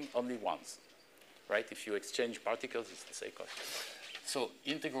counting only once, right? If you exchange particles, it's the same question. So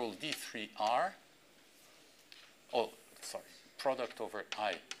integral d3r, oh, sorry, product over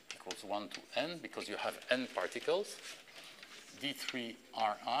I equals 1 to n, because you have n particles, d3Ri,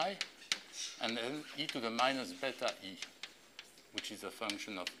 and then e to the minus beta e, which is a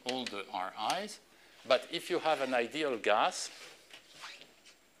function of all the Ri's. But if you have an ideal gas,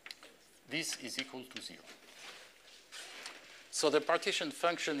 this is equal to 0. So the partition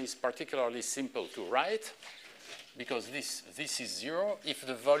function is particularly simple to write, because this is 0. If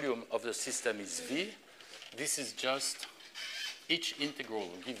the volume of the system is V, this is just, each integral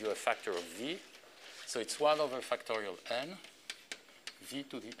will give you a factor of V. So it's 1 over factorial n, V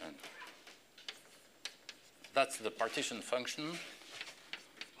to the n. That's the partition function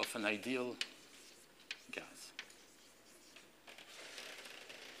of an ideal gas.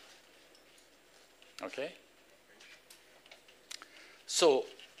 Okay? So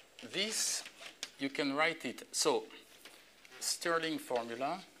this, you can write it. So Stirling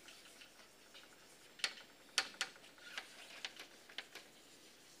formula.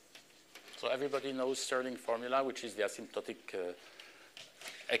 So everybody knows Stirling formula, which is the asymptotic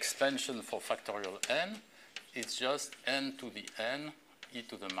expansion for factorial n. It's just n to the n, e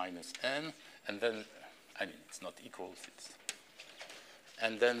to the minus n, and then, I mean, it's not equals.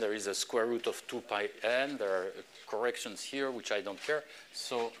 And then there is a square root of 2 pi n. There are corrections here, which I don't care.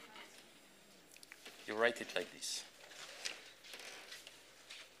 So you write it like this.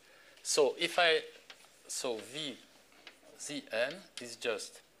 So V Zn is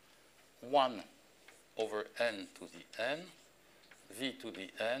just 1 over n to the n, V to the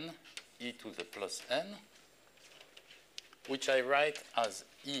n, e to the plus n, which I write as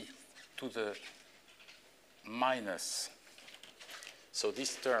e to the minus. So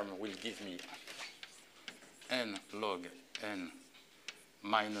this term will give me n log n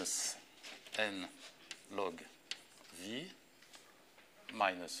minus n log v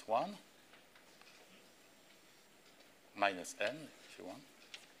minus 1 minus n, if you want.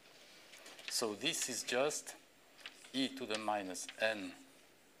 So this is just e to the minus n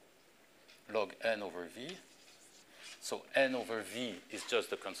log n over v. So n over v is just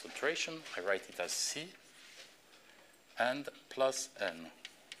the concentration. I write it as C, and plus n.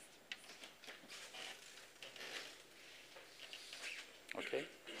 Okay?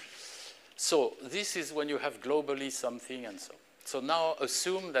 So this is when you have globally something and so. So now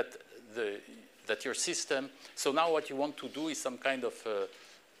assume that that your system, so now what you want to do is some kind of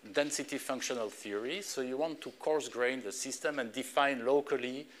density functional theory. So you want to coarse grain the system and define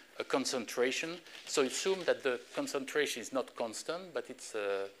locally a concentration. So assume that the concentration is not constant, but it's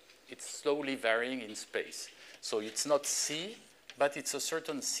slowly varying in space. So it's not C, but it's a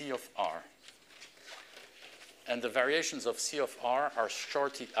certain C of R. And the variations of C of R are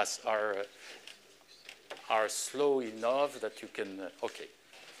short, are slow enough that you can, okay.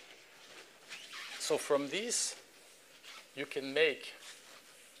 So from this, you can make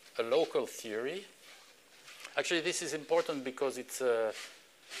a local theory. Actually, this is important because it's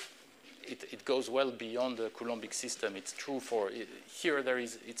it goes well beyond the Coulombic system. It's true for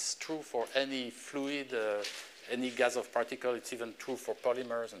it's true for any fluid, any gas of particle. It's even true for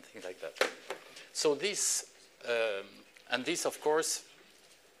polymers and things like that. So this and this, of course,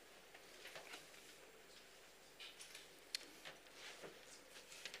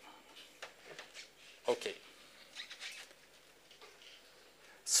 okay.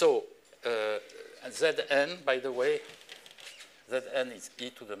 So Zn, by the way, Zn is e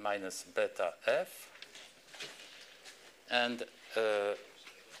to the minus beta f, and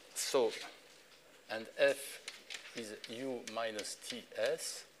and f is u minus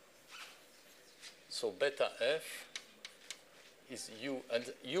Ts. So beta f is u,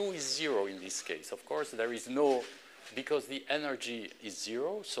 and u is 0 in this case. Of course, there is no, because the energy is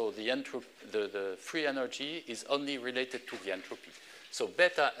 0, so the free energy is only related to the entropy. So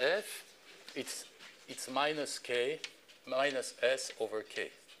beta f, it's minus k, minus s over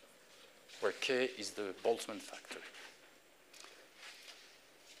k, where k is the Boltzmann factor.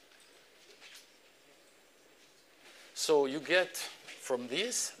 So you get from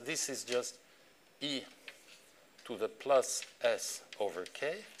this is just e to the plus s over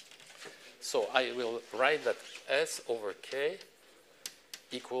k. So I will write that s over k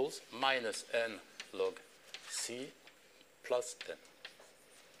equals minus n log c plus n.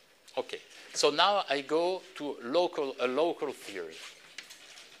 Okay, so now I go to a local theory.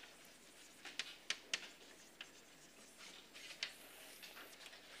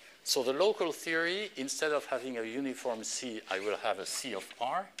 So the local theory, instead of having a uniform C, I will have a C of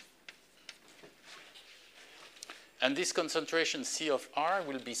R. And this concentration C of R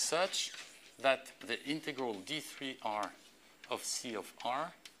will be such that the integral d3R of C of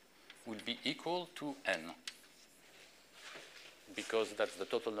R will be equal to n. because that's the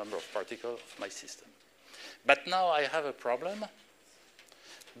total number of particles of my system. But now I have a problem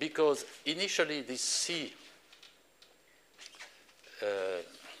because initially this C,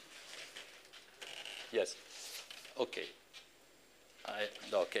 yes, okay.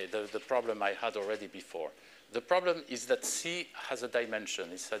 Okay, the problem I had already before. The problem is that C has a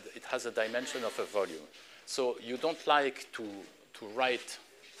dimension. It has a dimension of a volume. So you don't like to write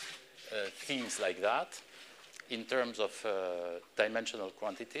things like that in terms of dimensional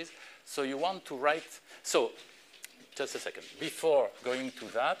quantities. So you want to write, so just a second. Before going to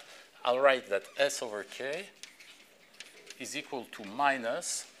that, I'll write that S over K is equal to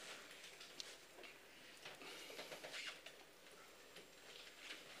minus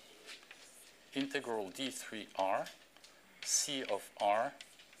integral d3r C of r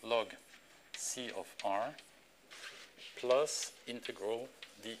log C of r plus integral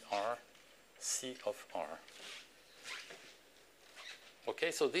dr C of r.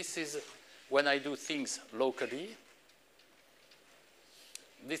 Okay, so this is when I do things locally,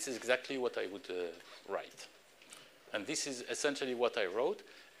 this is exactly what I would write. And this is essentially what I wrote,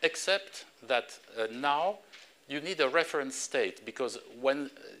 except that now you need a reference state, because when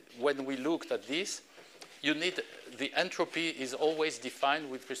we looked at this, you need, the entropy is always defined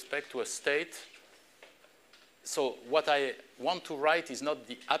with respect to a state. So what I want to write is not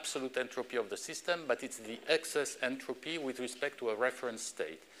the absolute entropy of the system, but it's the excess entropy with respect to a reference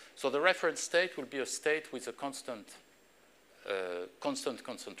state. So the reference state will be a state with a constant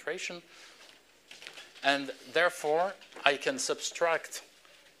concentration. And therefore, I can subtract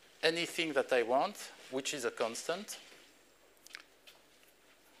anything that I want, which is a constant.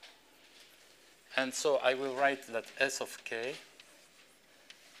 And so I will write that S of K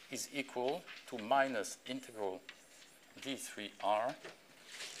is equal to minus integral d3r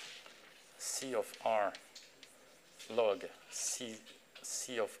C of r log C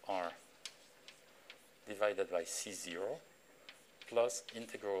of r divided by C0 plus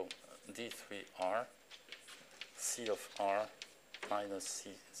integral d3r C of r minus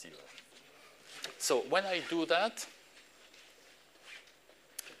C0. So when I do that,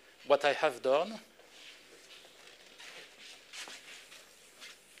 what I have done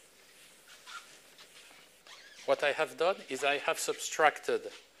is I have subtracted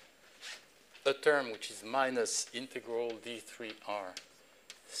a term which is minus integral d3r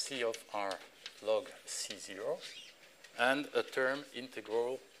C of r log C0 and a term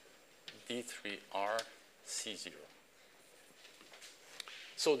integral d3r C0.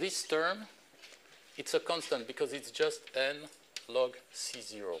 So this term, it's a constant because it's just n log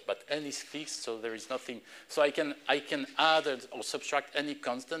C0, but n is fixed, so there is nothing. So I can add or subtract any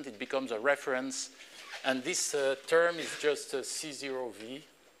constant. It becomes a reference. And this term is just C0V.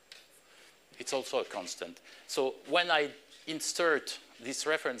 It's also a constant. So when I insert this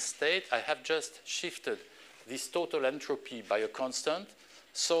reference state, I have just shifted this total entropy by a constant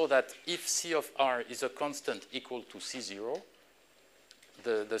so that if C of r is a constant equal to C0,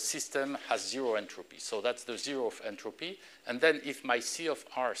 the system has zero entropy. So that's the zero of entropy. And then if my C of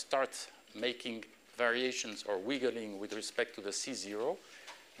r starts making variations or wiggling with respect to the C0,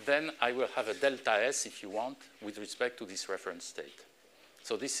 then I will have a delta S, if you want, with respect to this reference state.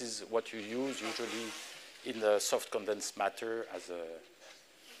 So this is what you use usually in the soft condensed matter as a,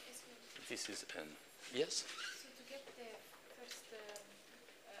 this is n. Yes? So to get the first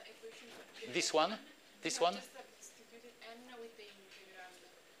equation, this one? This one? Just substituted n with the integral.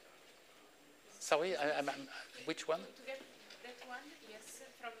 Sorry, which one? To get that one, yes,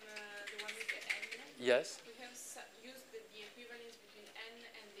 from the one with the n. Yes. We have used the equivalence between n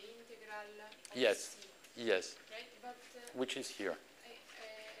and the integral. Yes. C, yes. right? But which is here.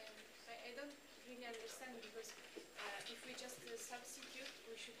 I don't really understand because if we just substitute,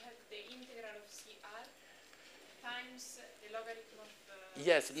 we should have the integral of CR times the logarithm of.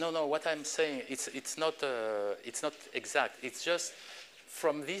 Yes. No. What I'm saying, it's not exact. It's just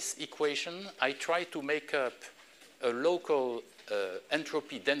from this equation, I try to make up a local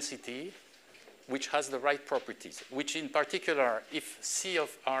entropy density which has the right properties, which in particular, if C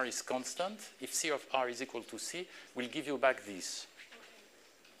of r is constant, if C of r is equal to C, will give you back this. Okay.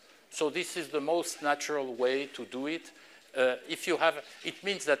 So this is the most natural way to do it. If you have, it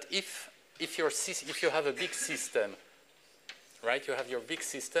means that if you have a big system, right, you have your big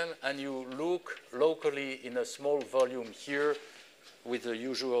system and you look locally in a small volume here with the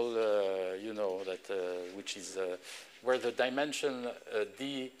usual, which is where the dimension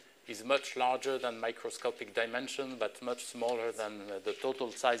d is much larger than microscopic dimension, but much smaller than the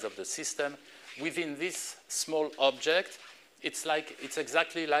total size of the system. Within this small object, it's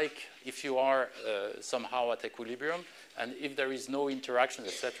exactly like if you are somehow at equilibrium, and if there is no interaction,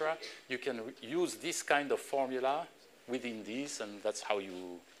 etc., you can use this kind of formula within these, and that's how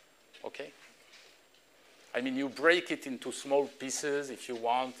you, okay? I mean, you break it into small pieces if you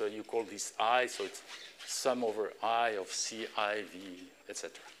want. You call this I, so it's sum over I of Ci, V,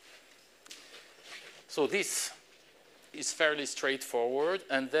 etc. So this is fairly straightforward,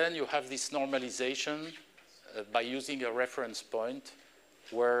 and then you have this normalization by using a reference point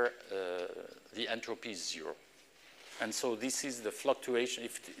where the entropy is 0. And so this is the fluctuation,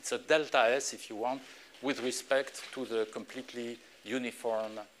 if it's a delta S, if you want, with respect to the completely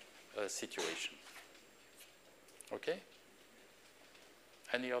uniform situation. Okay?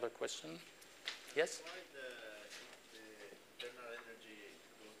 Any other question? Yes? Why the internal energy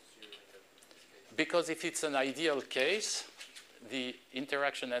goes to 0 in that case? Because if it's an ideal case, the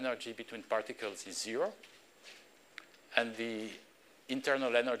interaction energy between particles is 0, and the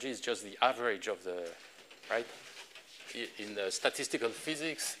internal energy is just the average of the, right? In the statistical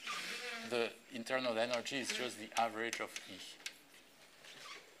physics, the internal energy is just the average of E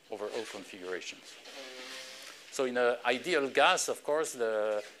over all configurations. So in an ideal gas, of course,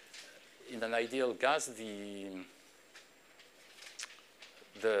 in an ideal gas,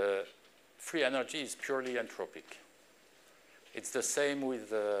 the free energy is purely entropic. It's the same with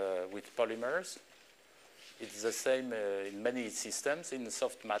polymers. It's the same in many systems in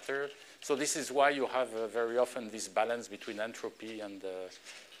soft matter. So this is why you have very often this balance between entropy and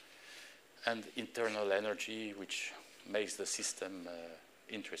internal energy, which makes the system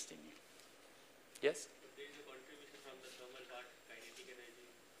interesting. Yes? There is a contribution from the thermal part, kinetic energy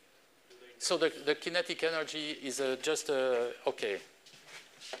to the So the kinetic energy is just okay.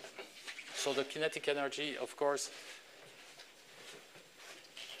 So the kinetic energy, of course.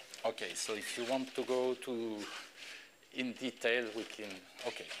 Okay, so if you want to go in detail, we can.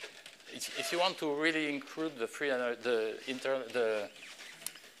 Okay, if you want to really include the the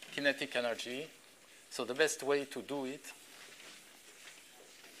kinetic energy, so the best way to do it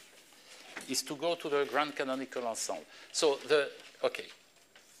is to go to the grand canonical ensemble. So the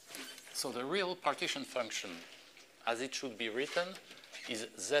real partition function, as it should be written, is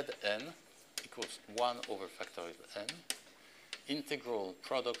Zn equals 1 over factorial n. Integral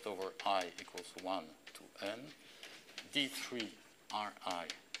product over I equals 1 to n, d3 Ri,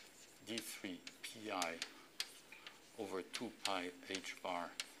 d3 Pi over 2 pi h bar.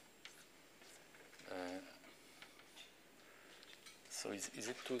 So is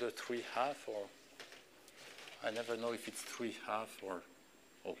it to the 3/2, or I never know if it's 3/2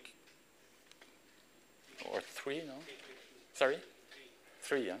 or 3, no? Sorry?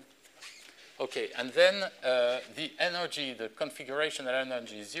 3, yeah. Okay, and then the energy, the configuration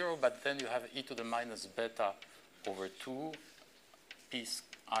energy is 0, but then you have e to the minus beta over 2 p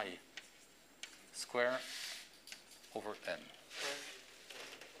I square over n.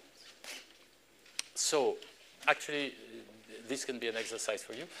 So actually, this can be an exercise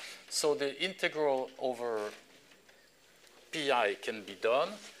for you. So the integral over pi can be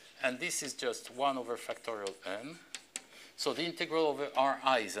done, and this is just 1 over factorial n. So the integral over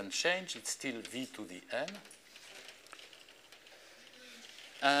Ri is unchanged. It's still v to the n.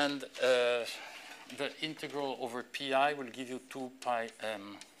 And the integral over pi will give you 2 pi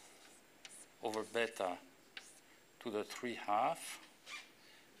m over beta to the 3/2,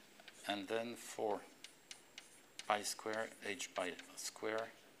 and then 4 pi square h pi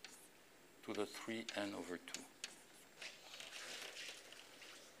square to the 3n over 2.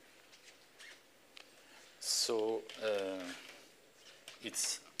 So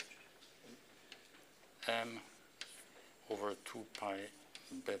it's m over 2 pi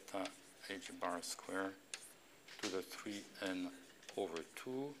beta h bar square to the 3n over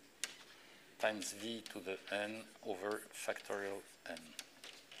 2 times v to the n over factorial n.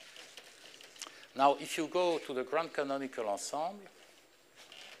 Now, if you go to the grand canonical ensemble,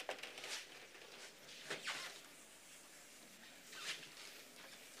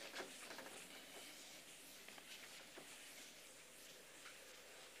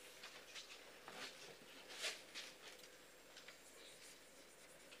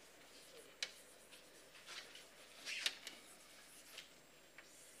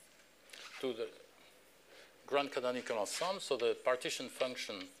 to the grand canonical ensemble, so the partition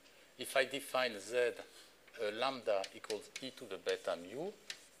function, if I define z lambda equals e to the beta mu,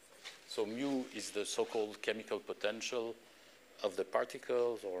 so mu is the so-called chemical potential of the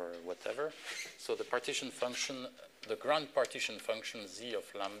particles or whatever. So the partition function, the grand partition function z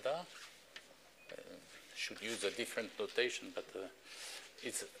of lambda, should use a different notation, but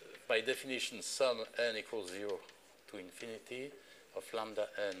it's by definition sum n equals 0 to infinity of lambda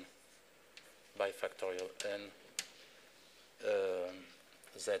n by factorial n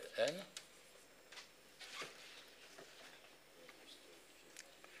Zn.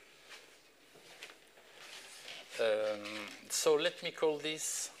 So let me call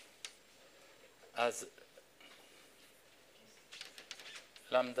this as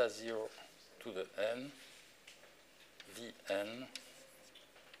lambda 0 to the n Vn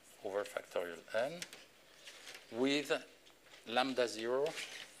over factorial n with lambda 0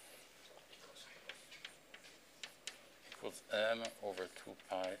 equals m over 2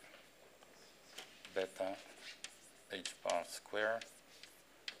 pi beta h bar square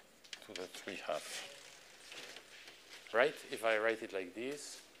to the 3/2. Right? If I write it like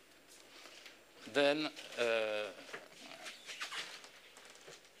this, then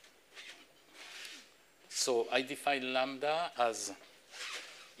so I define lambda as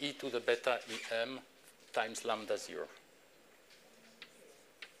e to the beta em times lambda 0,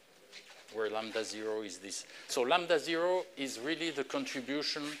 where lambda 0 is this. So lambda 0 is really the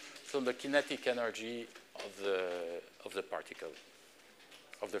contribution from the kinetic energy of the particle,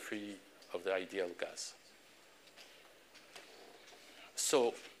 of the ideal gas.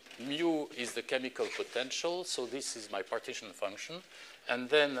 So mu is the chemical potential, so this is my partition function. And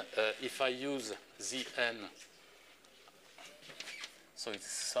then if I use Zn, so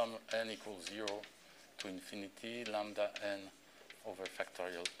it's sum n equals 0 to infinity, lambda n over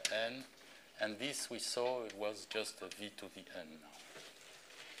factorial n. And this we saw it was just a v to the n now.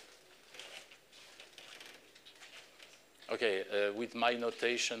 Okay, with my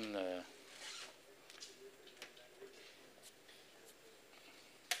notation,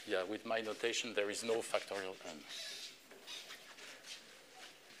 with my notation, there is no factorial n.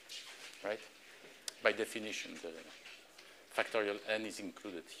 Right? By definition, the factorial n is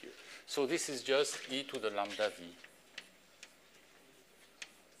included here. So this is just e to the lambda v.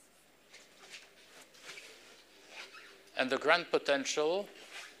 And the grand potential,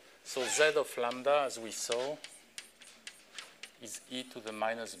 so z of lambda, as we saw, is e to the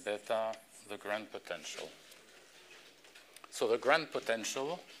minus beta, the grand potential. So the grand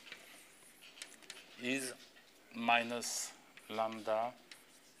potential is minus lambda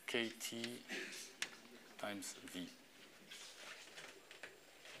kt times v.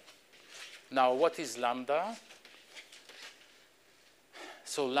 Now, what is lambda?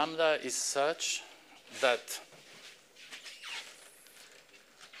 So lambda is such that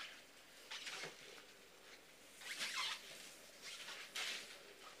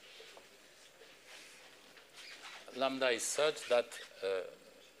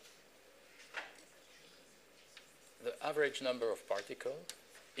the average number of particles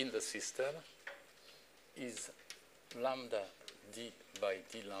in the system is lambda d by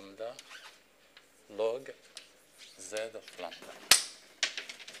d lambda log z of lambda.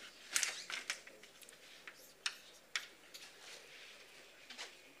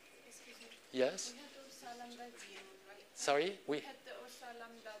 Excuse me. Yes? We had also lambda 0, right? Sorry? We had also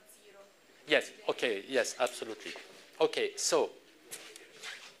lambda 0. Yes, okay, yes, absolutely. Okay, so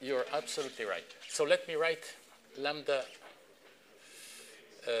you're absolutely right. So let me write lambda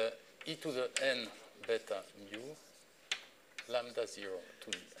e to the n beta mu lambda 0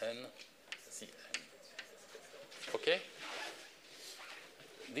 to the n Zn. Okay?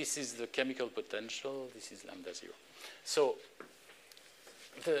 This is the chemical potential, this is lambda 0. So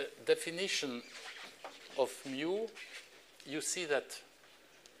the definition of mu, you see that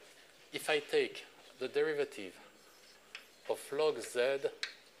if I take the derivative of log z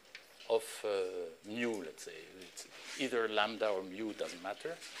of mu, let's say, it's either lambda or mu, doesn't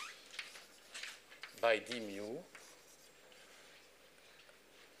matter, by d mu,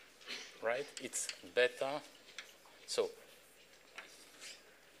 right? It's beta, so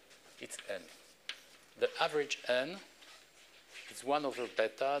it's n. The average n is 1 over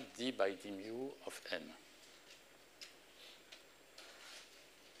beta d by d mu of n.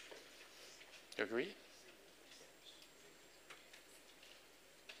 You agree?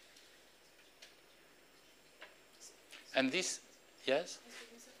 And this, yes?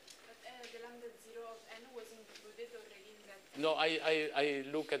 But the lambda 0 of n was included already in that. No, I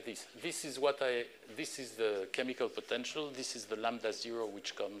look at this. This is this is the chemical potential. This is the lambda 0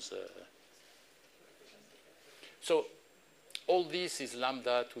 which comes. So all this is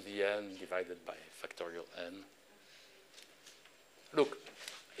lambda to the n divided by factorial n. Look,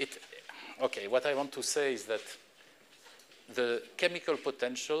 okay, what I want to say is that the chemical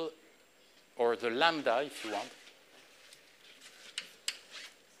potential, or the lambda, if you want,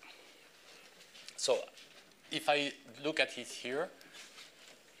 so if I look at it here,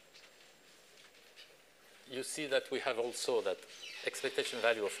 you see that we have also that expectation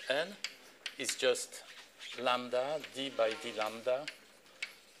value of n is just lambda d by d lambda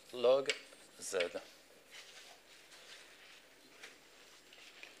log z.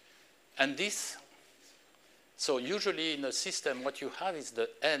 And this, so usually in a system what you have is the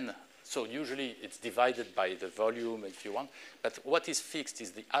n, so usually it's divided by the volume if you want, but what is fixed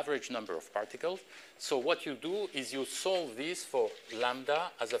is the average number of particles. So what you do is you solve this for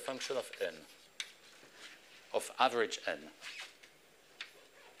lambda as a function of n, of average n.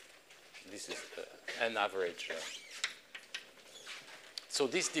 This is n average. So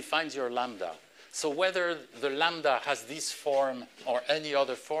this defines your lambda. So whether the lambda has this form or any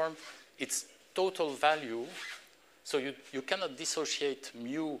other form, its total value, so you cannot dissociate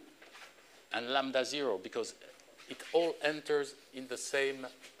mu and lambda 0 because it all enters in the same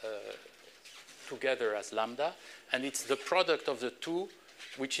together as lambda, and it's the product of the two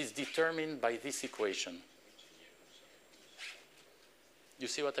which is determined by this equation. You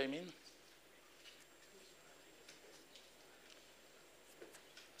see what I mean?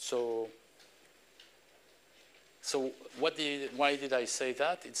 So why did I say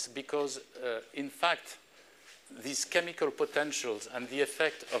that? It's because, in fact, these chemical potentials and the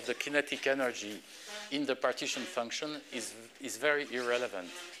effect of the kinetic energy in the partition function is very irrelevant.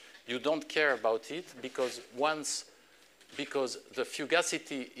 You don't care about it because the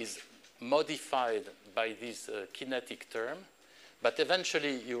fugacity is modified by this kinetic term, but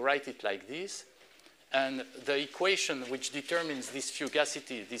eventually you write it like this, and the equation which determines this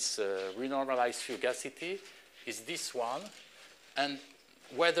fugacity, this renormalized fugacity, is this one, and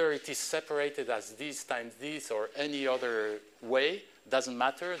whether it is separated as this times this or any other way doesn't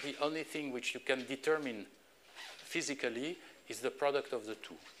matter. The only thing which you can determine physically is the product of the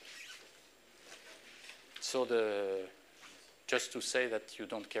two. So just to say that you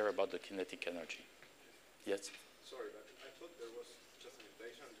don't care about the kinetic energy. Yes? Sorry, but I thought there was just an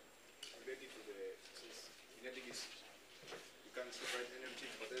equation related to the, since kinetic is, you can separate energy,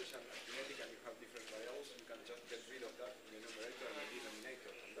 potential, and kinetic, and you have different variables, you can just get rid of that in the numerator and the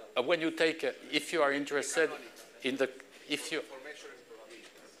denominator. And that. When you take, if you are interested in the, if you, for measuring probability.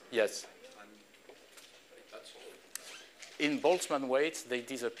 yes. And that's all. In Boltzmann weights, they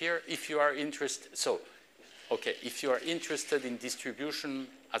disappear. If you are interested, so, okay, if you are interested in distribution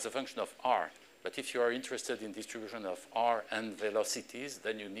as a function of r, but if you are interested in distribution of r and velocities,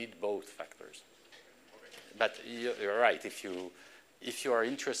 then you need both factors. But you're right. If you are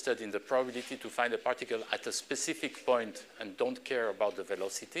interested in the probability to find a particle at a specific point and don't care about the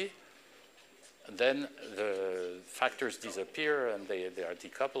velocity, then the factors disappear and they are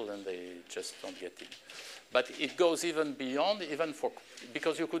decoupled and they just don't get in. But it goes even beyond,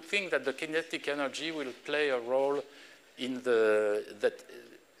 because you could think that the kinetic energy will play a role in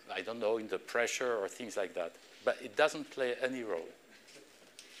I don't know, in the pressure or things like that. But it doesn't play any role.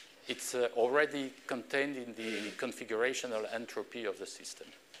 It's already contained in the configurational entropy of the system.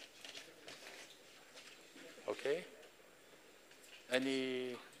 Okay?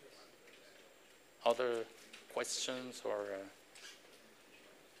 Any other questions or?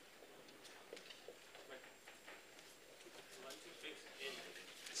 Once you fix n,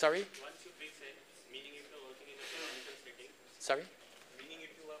 Sorry? once you fix n, meaning if you're working in a canonical setting, Sorry? meaning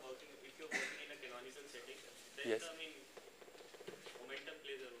if you're working in a canonical setting, then Yes. Momentum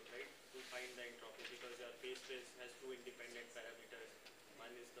plays a role, right, to find the entropy, because your phase space has two independent parameters. One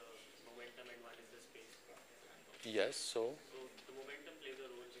is the momentum and one is the space. Yes, so? So the momentum plays a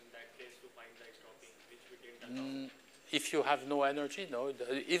role in that case to find the entropy, which we didn't account. If you have no energy, no.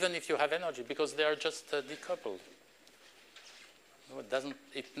 Even if you have energy, because they are just decoupled. No, it doesn't.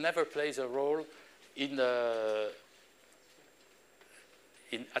 It never plays a role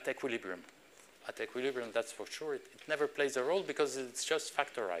at equilibrium. At equilibrium, that's for sure. It never plays a role because it's just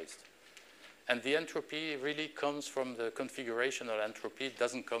factorized. And the entropy really comes from the configurational entropy. It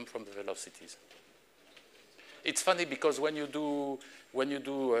doesn't come from the velocities. It's funny because when you do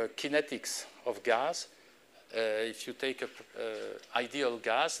kinetics of gas, if you take an ideal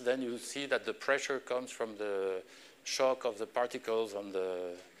gas, then you see that the pressure comes from the shock of the particles on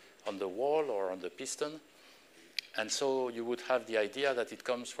the wall or on the piston. And so you would have the idea that it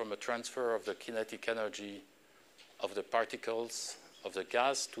comes from a transfer of the kinetic energy of the particles of the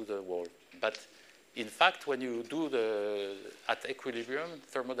gas to the wall. But in fact, when you do at equilibrium,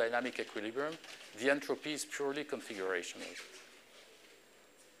 thermodynamic equilibrium, the entropy is purely configurational.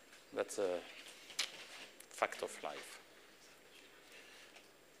 That's a fact of life.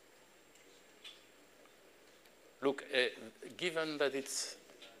 Look, given that it's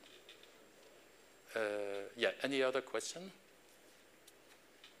yeah, any other question?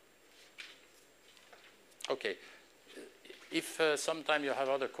 Okay. If sometime you have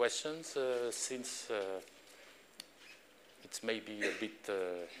other questions, since it's maybe a bit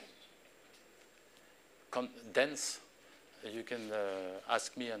dense, you can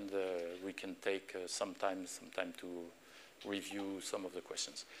ask me, and we can take some time to review some of the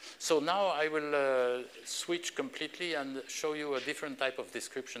questions. So now I will switch completely and show you a different type of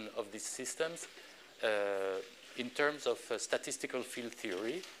description of these systems in terms of statistical field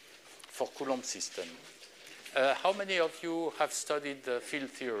theory for Coulomb system. How many of you have studied field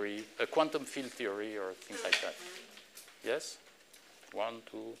theory, quantum field theory or things like that? Yes? 1,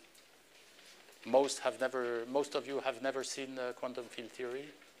 2. Most of you have never seen quantum field theory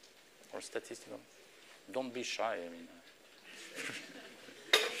or statistical? Don't be shy. I mean,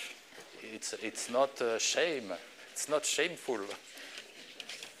 it's not a shame. It's not shameful.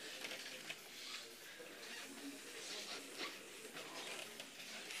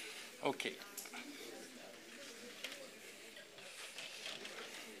 Okay.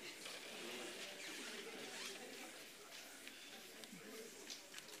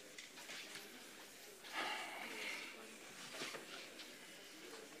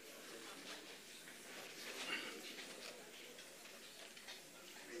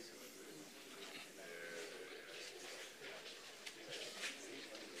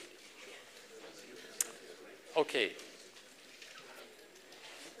 Okay.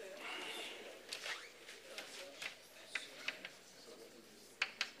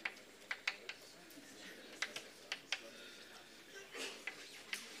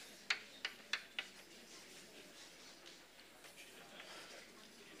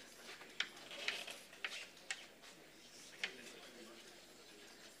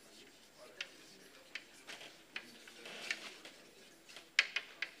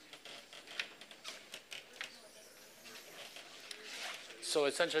 So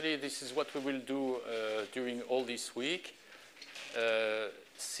essentially, this is what we will do during all this week.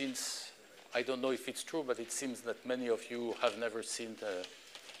 Since I don't know if it's true, but it seems that many of you have never seen the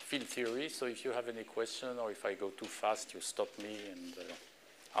field theory. So if you have any question or if I go too fast, you stop me and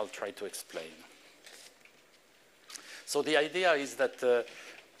I'll try to explain. So the idea is that,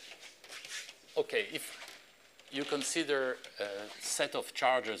 okay, if you consider a set of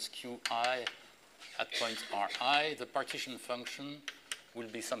charges Qi at points Ri, the partition function will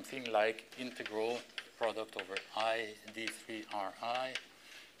be something like integral product over I d3 Ri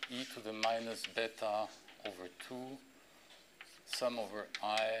e to the minus beta over 2 sum over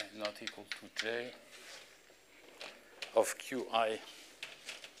I not equal to j of Qi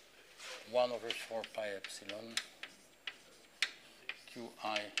 1 over 4 pi epsilon Qi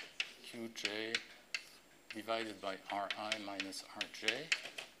Qj divided by Ri minus Rj.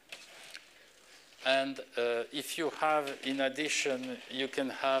 And if you have, in addition, you can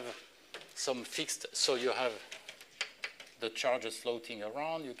have some fixed, so you have the charges floating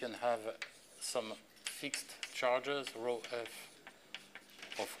around, you can have some fixed charges, rho f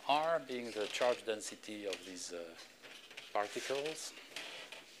of R being the charge density of these particles.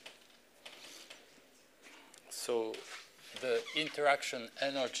 So the interaction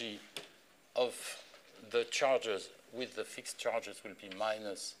energy of the charges with the fixed charges will be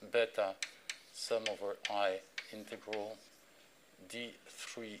minus beta sum over I integral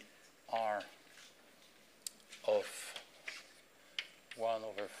d3r of 1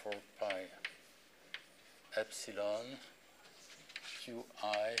 over 4 pi epsilon Qi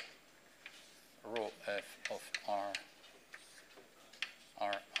rho f of R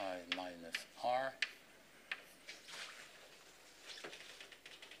Ri minus R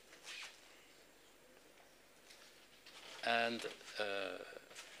and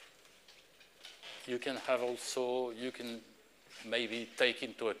you can have also, you can maybe take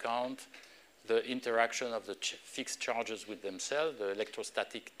into account the interaction of the fixed charges with themselves, the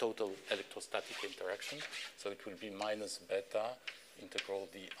electrostatic, total electrostatic interaction. So it will be minus beta integral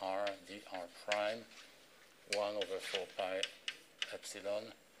dr prime 1 over 4 pi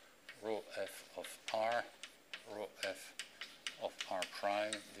epsilon rho f of R rho f of R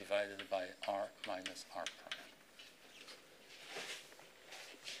prime divided by R minus R prime.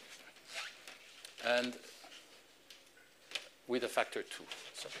 And with a factor 2.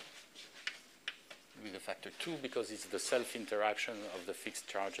 So with a factor 2 because it's the self-interaction of the fixed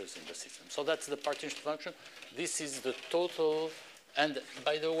charges in the system. So that's the partition function. This is the total. And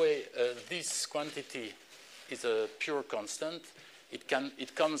by the way, this quantity is a pure constant. It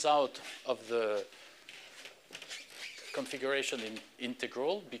comes out of the configuration in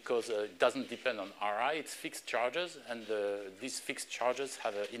integral because it doesn't depend on Ri, it's fixed charges, and these fixed charges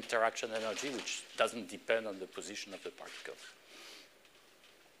have an interaction energy which doesn't depend on the position of the particles.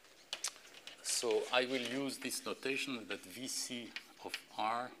 So I will use this notation that Vc of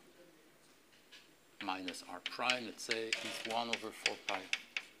r minus r prime, let's say, is 1 over 4 pi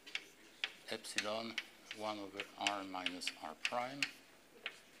epsilon 1 over r minus r prime,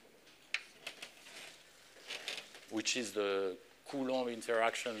 which is the Coulomb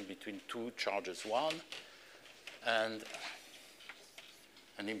interaction between two charges 1. And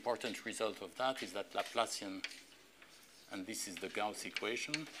an important result of that is that Laplacian, and this is the Gauss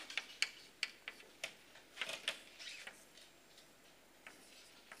equation,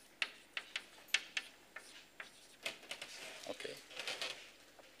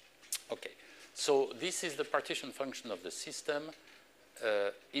 Okay, so this is the partition function of the system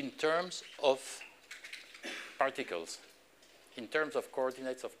in terms of particles, in terms of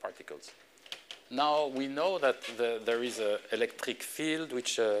coordinates of particles. Now we know that there is an electric field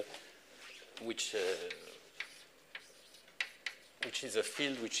which is a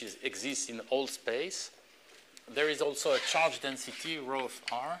field which exists in all space. There is also a charge density, rho of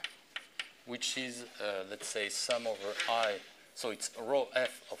r, which is, let's say, sum over I. So it's rho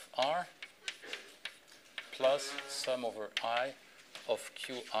f of r plus sum over I of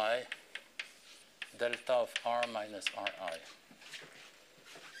qi delta of r minus ri.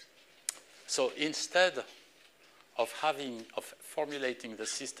 So instead of formulating the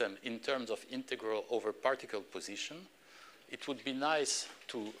system in terms of integral over particle position, it would be nice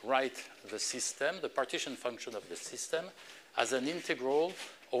to write the system, the partition function of the system, as an integral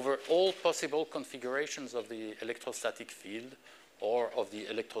over all possible configurations of the electrostatic field or of the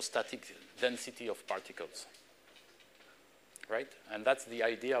electrostatic density of particles. Right? And that's the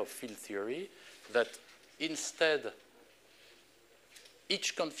idea of field theory, that instead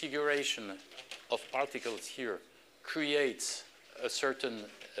each configuration of particles here creates a certain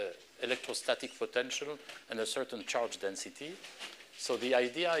electrostatic potential and a certain charge density. So the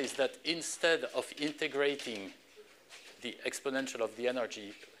idea is that instead of integrating the exponential of the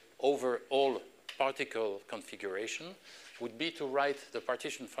energy over all particle configuration, would be to write the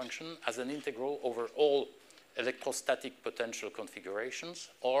partition function as an integral over all electrostatic potential configurations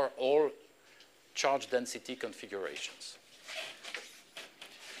or all charge density configurations.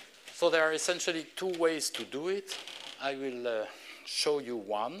 So there are essentially two ways to do it. I will show you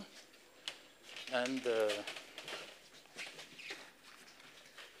one, and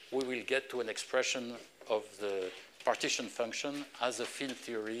we will get to an expression of the partition function as a field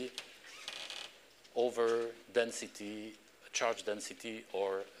theory over density, charge density,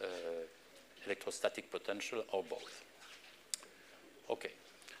 or electrostatic potential, or both. Okay,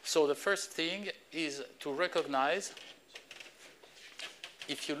 so the first thing is to recognize,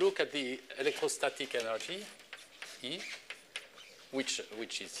 if you look at the electrostatic energy, E, which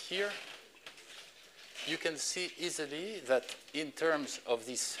is here, you can see easily that in terms of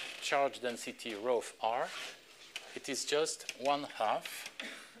this charge density rho of r, it is just 1/2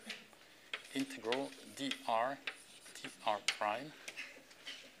 integral dr prime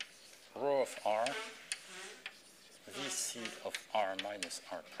rho of r Vc of r minus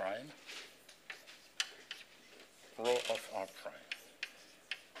r prime rho of r prime.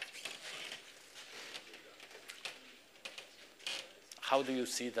 How do you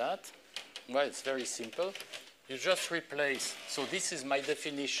see that? Well, it's very simple. You just replace, so this is my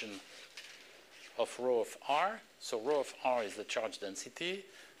definition of rho of r. So rho of r is the charge density.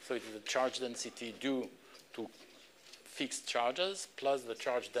 So it is the charge density due to fixed charges plus the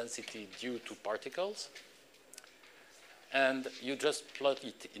charge density due to particles. And you just plot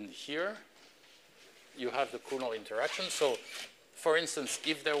it in here. You have the Coulomb interaction. So, for instance,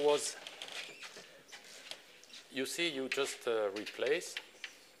 if there was, you see, you just replace.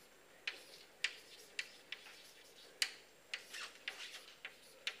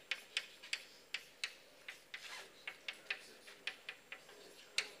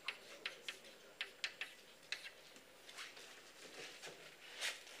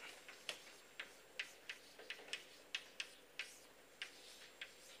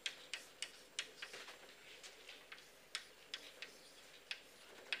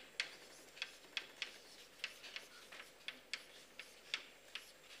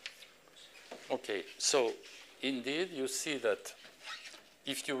 Okay, so indeed you see that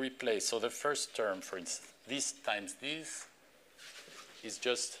if you replace, so the first term, for instance, this times this is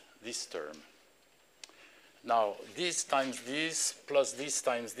just this term. Now, this times this plus this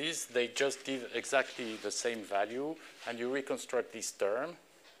times this, they just give exactly the same value, and you reconstruct this term.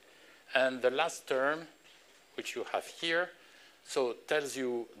 And the last term, which you have here, so tells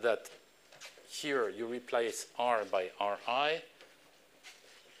you that here you replace r by ri,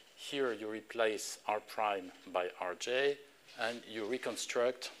 here you replace r prime by rj, and you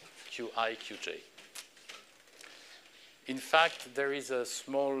reconstruct Qi, Qj. In fact, there is a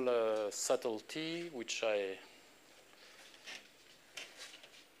small subtlety which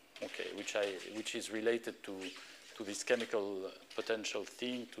is related to this chemical potential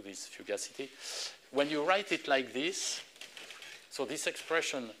thing, to this fugacity. When you write it like this, so this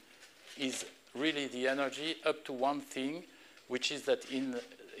expression is really the energy up to one thing, which is that in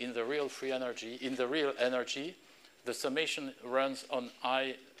the real free energy, in the real energy, the summation runs on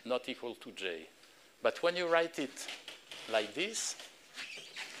I not equal to j. But when you write it like this,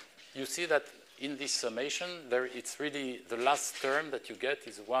 you see that in this summation, it's really the last term that you get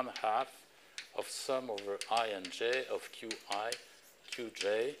is 1/2 of sum over I and j of Qi,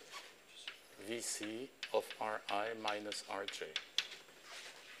 Qj, Vc of Ri minus Rj.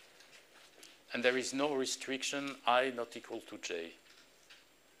 And there is no restriction I not equal to j.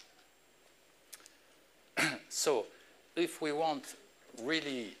 So if we want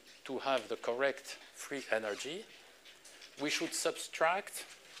really to have the correct free energy, we should subtract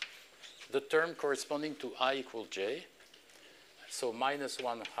the term corresponding to I equal j. So minus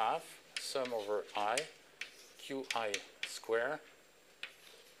 1/2 sum over I Qi square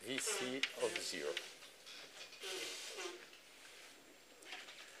Vc of 0.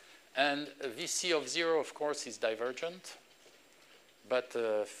 And Vc of 0, of course, is divergent, but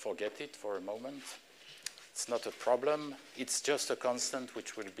forget it for a moment. It's not a problem. It's just a constant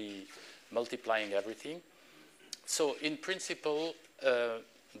which will be multiplying everything. So in principle,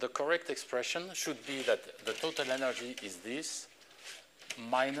 the correct expression should be that the total energy is this,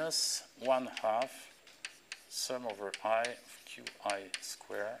 minus 1/2 sum over I of Qi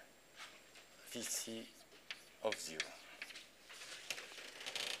square Vc of 0.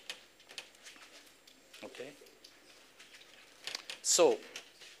 Okay? So,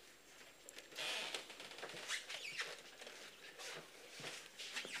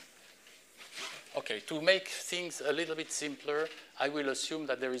 okay, to make things a little bit simpler, I will assume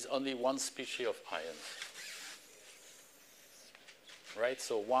that there is only one species of ion. Right?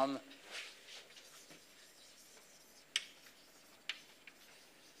 So one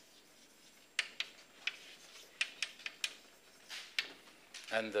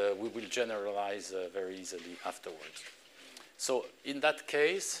and we will generalize very easily afterwards. So in that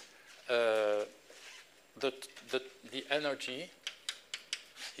case, the energy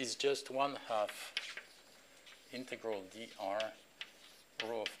is just 1/2 integral dr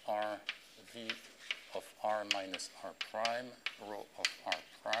rho of r v of r minus r prime rho of r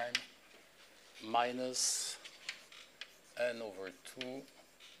prime minus n over 2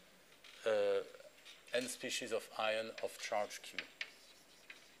 n species of ion of charge q.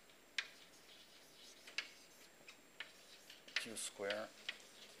 Q square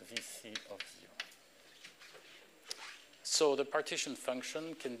Vc of 0. So the partition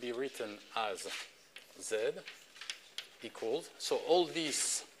function can be written as Z equals, so all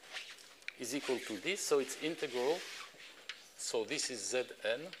this is equal to this, so it's integral, so this is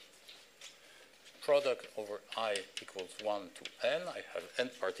Zn, product over I equals 1 to n, I have n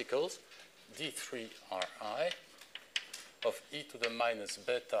particles, d3Ri of e to the minus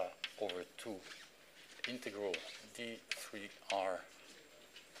beta over 2 integral d3r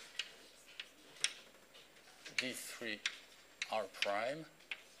prime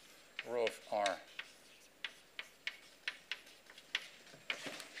rho of r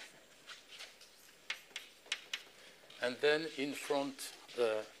and then in front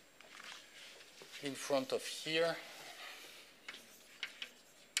of here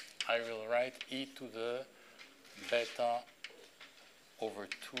I will write e to the beta over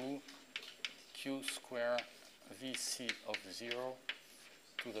 2 q square Vc of 0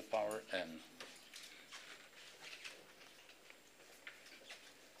 to the power n.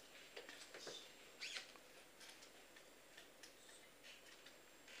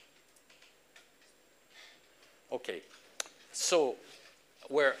 Okay, so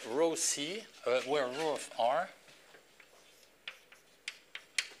where rho of r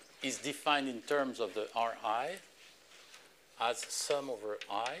is defined in terms of the Ri as sum over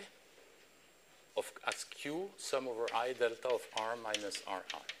I as Q sum over I delta of R minus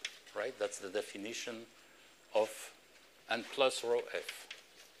Ri, right? That's the definition of, and plus rho F.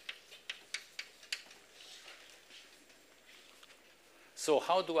 So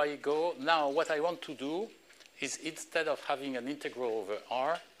how do I go? Now what I want to do is instead of having an integral over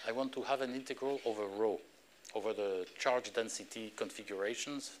R, I want to have an integral over rho, over the charge density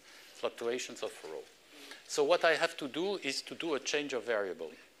configurations, fluctuations of rho. So what I have to do is to do a change of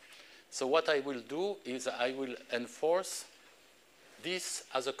variable. So what I will do is I will enforce this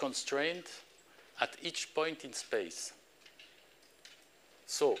as a constraint at each point in space.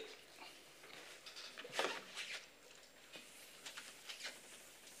 So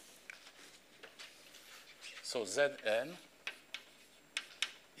So Zn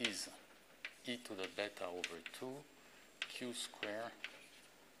is e to the beta over 2 q square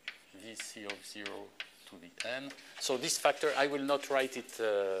Vc of 0 to the n. So this factor, I will not write it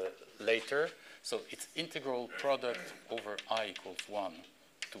later. So it's integral product over I equals 1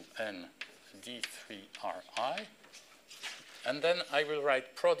 to n d3ri. And then I will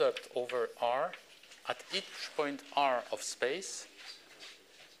write product over r at each point r of space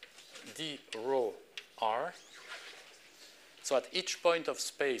d rho r. So at each point of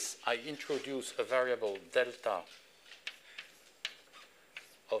space, I introduce a variable delta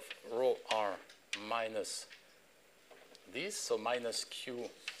of rho r minus this, so minus q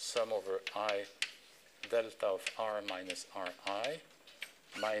sum over I delta of r minus ri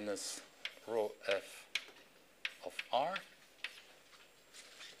minus rho f of r,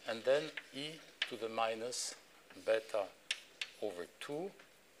 and then e to the minus beta over 2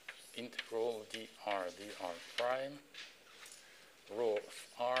 integral dr prime rho of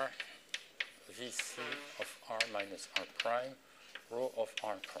r vc of r minus r prime rho of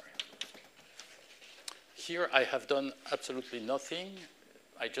r prime. Here I have done absolutely nothing.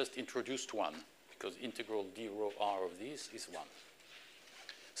 I just introduced 1 because integral d rho r of this is 1.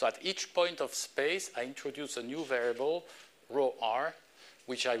 So at each point of space, I introduce a new variable, rho r,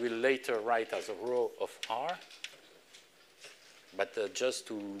 which I will later write as a rho of r. But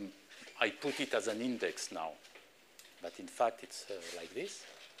I put it as an index now. But in fact, it's like this.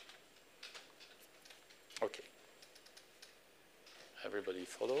 Okay. Everybody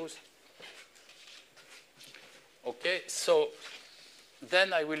follows? Okay, so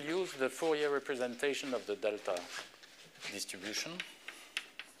then I will use the Fourier representation of the delta distribution.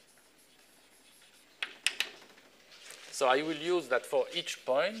 So I will use that for each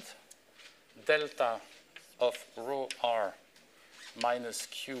point, delta of rho r minus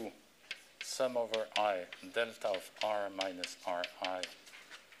q sum over I delta of r minus ri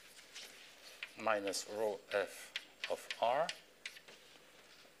minus rho f of r.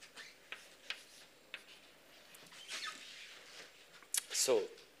 So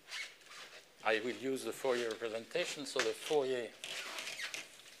I will use the Fourier representation. So the Fourier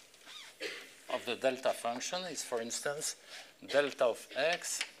of the delta function is, for instance, delta of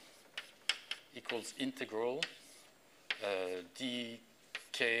x equals integral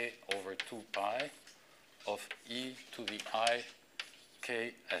dk over 2 pi of e to the I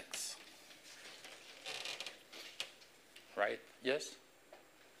kx. Right? Yes?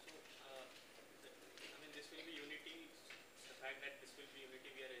 This will be unity. The fact that this will be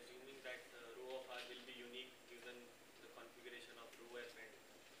unity, we are assuming that rho of r will be unique given the configuration of rho f and.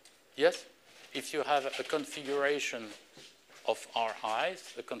 Yes? If you have a configuration of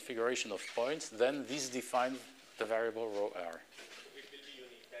ri's, a configuration of points, then this defines the variable rho r. It will be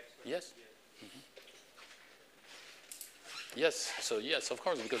unique. That's what. Yes? Mm-hmm. Yes. So yes, of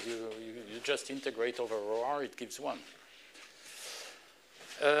course, because you just integrate over rho r, it gives 1.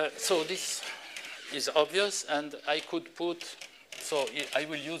 So this is obvious, and I could put, so I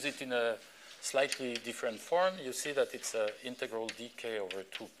will use it in a slightly different form. You see that it's integral dk over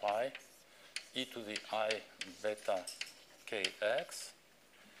 2 pi e to the I beta kx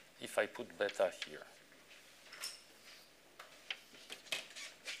if I put beta here.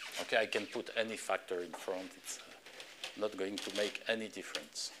 Okay, I can put any factor in front. It's not going to make any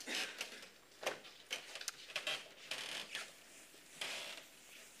difference.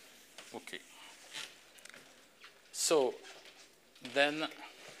 Okay. So then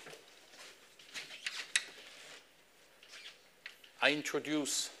I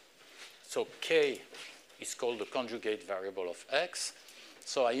introduce, so k is called the conjugate variable of x.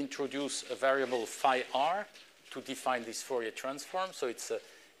 So I introduce a variable phi r to define this Fourier transform. So it's a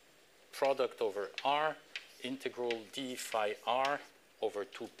product over r integral d phi r over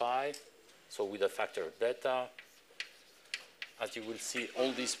 2 pi, so with a factor beta. As you will see,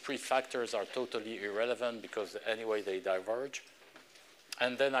 all these prefactors are totally irrelevant because anyway they diverge.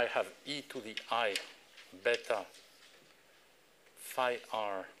 And then I have e to the I beta phi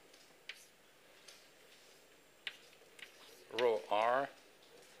r rho r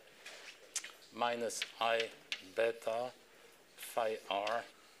minus I beta phi r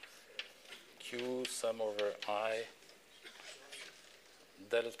q sum over I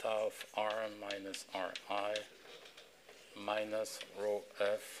delta of r minus ri minus rho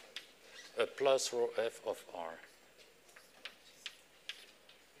f plus rho f of r.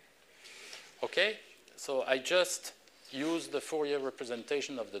 Okay, so I just use the Fourier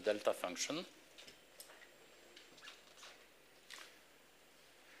representation of the delta function.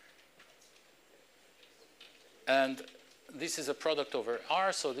 And this is a product over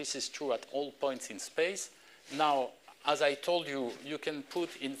R, so this is true at all points in space. Now, as I told you, you can put,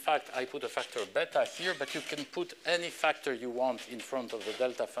 in fact, I put a factor beta here, but you can put any factor you want in front of the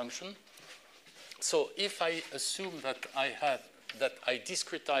delta function. So if I assume that I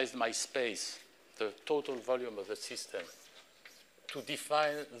discretized my space, the total volume of the system, to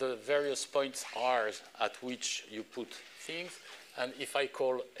define the various points R at which you put things, and if I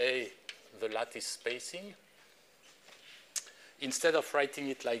call A the lattice spacing, instead of writing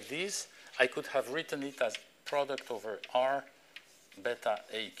it like this, I could have written it as product over R beta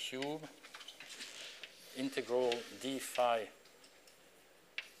A cube integral d phi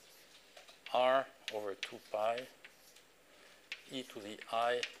R over 2 pi e to the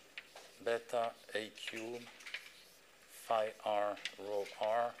I beta A cube phi R rho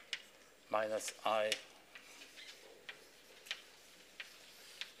R minus I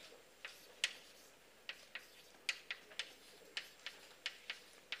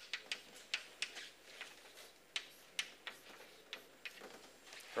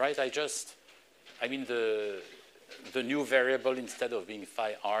right? I mean the new variable instead of being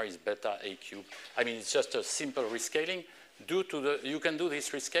phi R is beta A cube. I mean, it's just a simple rescaling. You can do this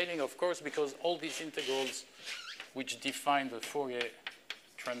rescaling, of course, because all these integrals which define the Fourier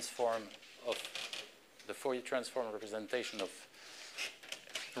transform representation of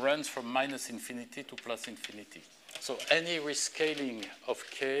runs from minus infinity to plus infinity. So any rescaling of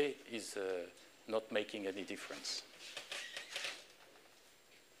K is not making any difference.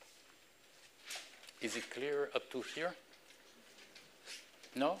 Is it clear up to here?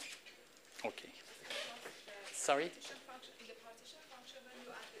 No? Okay. Sorry? In the partition function, when you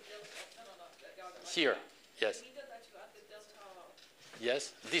add the delta, the other one. Here, yes. The meter that you add the delta.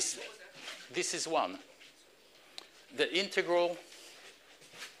 Yes, this is 1. The integral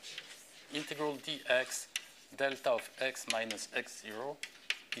dx delta of x minus x0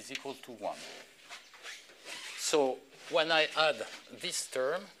 is equal to 1. So when I add this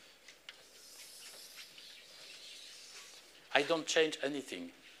term, I don't change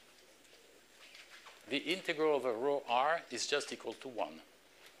anything. The integral over rho r is just equal to 1.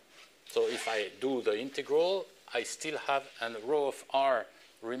 So if I do the integral, I still have, and rho of r,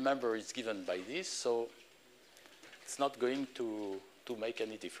 remember, is given by this, so it's not going to make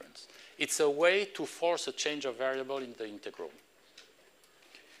any difference. It's a way to force a change of variable in the integral.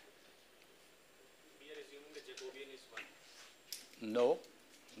 We are assuming the Jacobian is 1. No,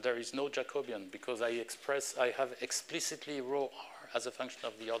 there is no Jacobian because I have explicitly rho r as a function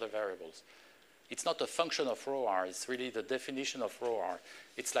of the other variables. It's not a function of rho r, it's really the definition of rho r.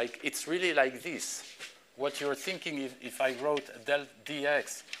 It's really like this. What you're thinking if I wrote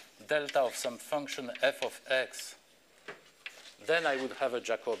dx, delta of some function f of x, then I would have a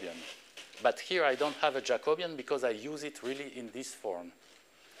Jacobian. But here I don't have a Jacobian because I use it really in this form.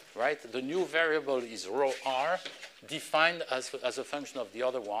 Right? The new variable is rho r, defined as a function of the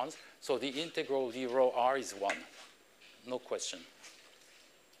other ones. So the integral d rho r is 1. No question.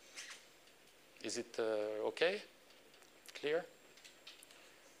 Is it okay? Clear?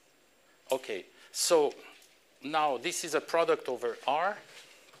 Okay. So now this is a product over R.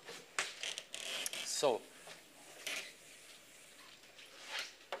 So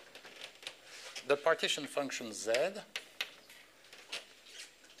the partition function Z,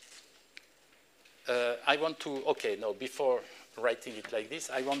 I want to, okay, no, before writing it like this,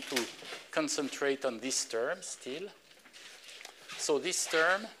 I want to concentrate on this term still. So this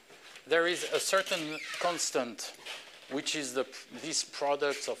term, there is a certain constant, which is these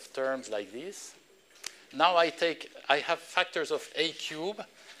products of terms like this. Now I have factors of a cube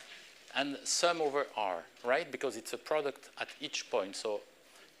and sum over r, right? Because it's a product at each point. So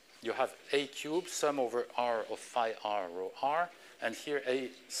you have a cube, sum over r of phi r rho r, and here a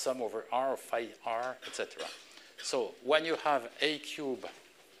sum over r of phi r, etc. So when you have a cube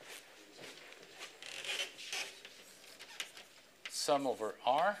sum over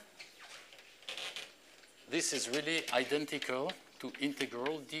r, this is really identical to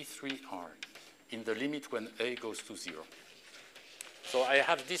integral d3r in the limit when a goes to 0. So I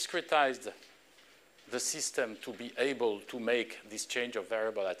have discretized the system to be able to make this change of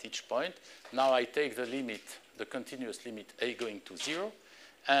variable at each point. Now I take the limit, the continuous limit a going to 0,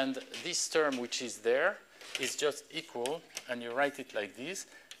 and this term which is there is just equal, and you write it like this,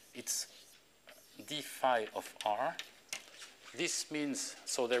 it's d phi of r. This means,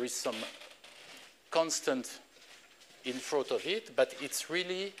 so there is some constant in front of it, but it's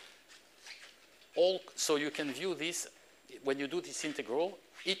really all, so you can view this, when you do this integral,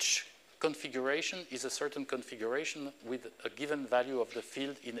 each configuration is a certain configuration with a given value of the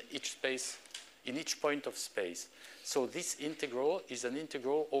field in each space in each point of space. So this integral is an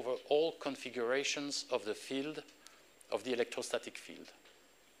integral over all configurations of the field, of the electrostatic field.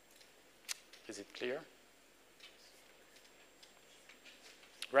 Is it clear?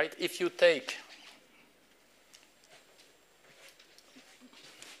 Right? If you take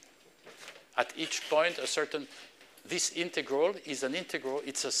at each point a certain, this integral is an integral,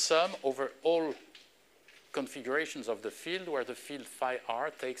 it's a sum over all configurations of the field where the field phi r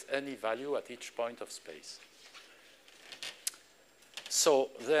takes any value at each point of space. So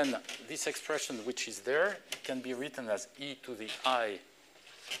then this expression which is there can be written as e to the I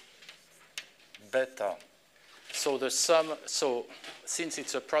beta. So the sum, so since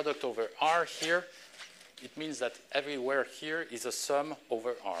it's a product over r here, it means that everywhere here is a sum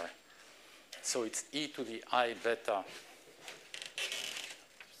over r. So it's e to the I beta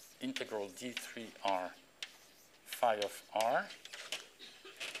integral d3r phi of r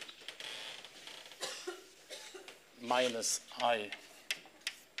minus I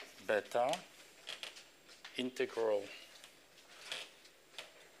beta integral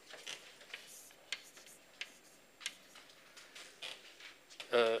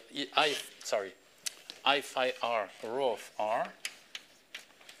I phi r rho of r.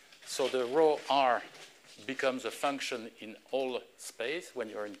 So the rho r becomes a function in all space when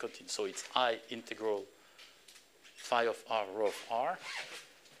you're in continuous. So it's I integral phi of r rho of r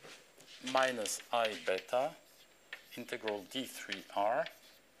minus I beta integral d3r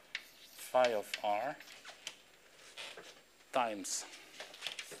phi of r times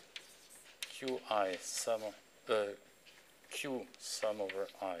qi sum q sum over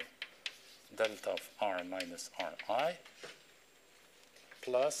I delta of r minus ri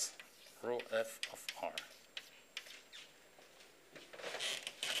plus rho f of r.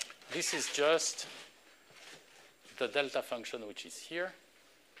 This is just the delta function which is here.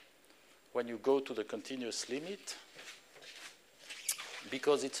 When you go to the continuous limit,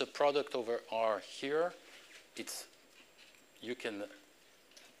 because it's a product over r here, you can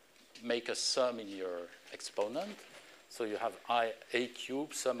make a sum in your exponent. So you have a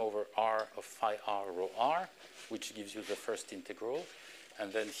cubed sum over r of phi r rho r, which gives you the first integral.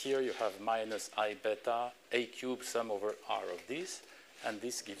 And then here you have minus I beta a cubed sum over r of this, and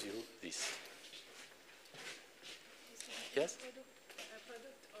this gives you this. Yes? Product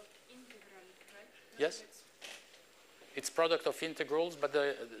of integral, right? Yes? It's product of integrals, but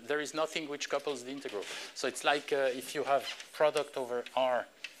there is nothing which couples the integral. So it's like if you have product over r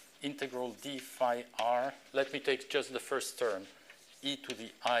integral d phi r. Let me take just the first term, e to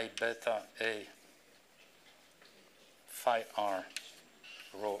the I beta a phi r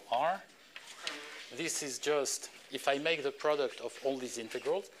rho r. This is just, if I make the product of all these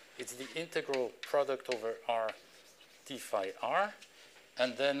integrals, it's the integral product over r d phi r,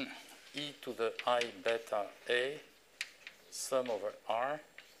 and then e to the I beta a sum over r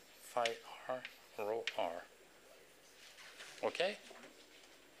phi r rho r. Okay?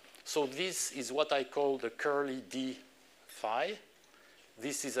 So this is what I call the curly d phi.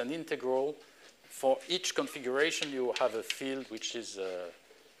 This is an integral. For each configuration, you have a field which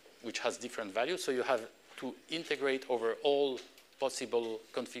has different values. So you have to integrate over all possible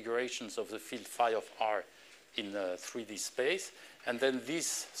configurations of the field phi of r in 3D space. And then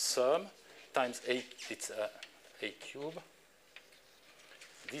this sum times it's a cube.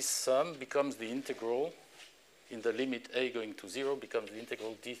 This sum becomes the integral in the limit a going to 0, becomes the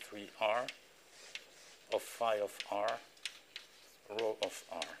integral d3r of phi of r rho of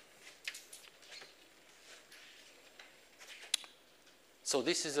r. So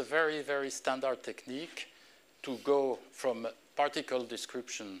this is a very, very standard technique to go from particle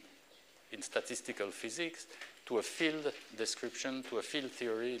description in statistical physics to a field description, to a field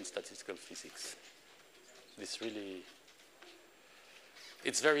theory in statistical physics. This really,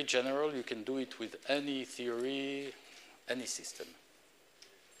 it's very general. You can do it with any theory, any system.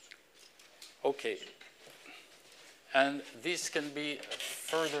 Okay. And this can be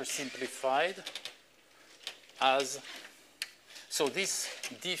further simplified as, so this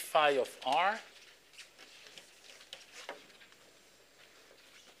d phi of r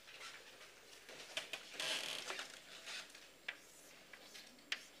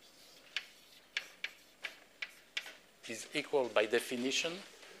is equal by definition.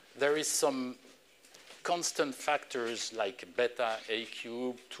 There is some constant factors like beta a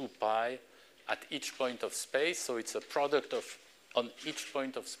cubed, 2 pi at each point of space. So it's a product of, on each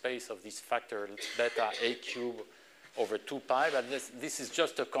point of space of this factor beta a cubed over 2 pi. But this is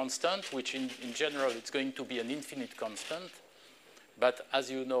just a constant, which in general it's going to be an infinite constant. But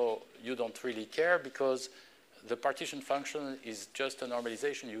as you know, you don't really care because the partition function is just a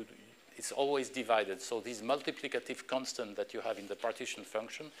normalization. it's always divided. So this multiplicative constant that you have in the partition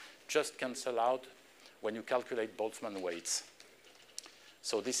function just cancel out when you calculate Boltzmann weights.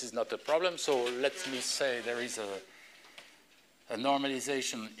 So this is not a problem. So let me say there is a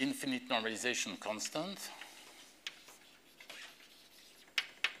normalization, infinite normalization constant.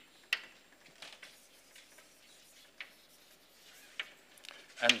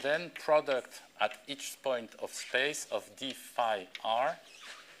 And then product at each point of space of d phi r,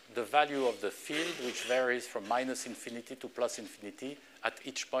 the value of the field, which varies from minus infinity to plus infinity at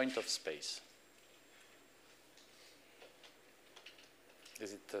each point of space.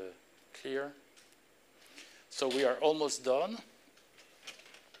 Is it clear? So we are almost done.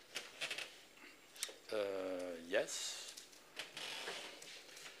 Yes.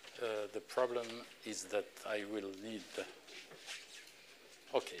 The problem is that I will need...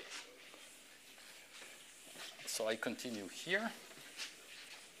 Okay. So I continue here.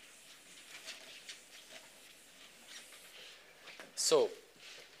 So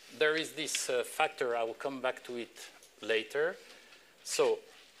there is this factor. I will come back to it later. So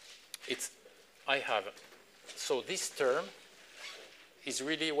so this term is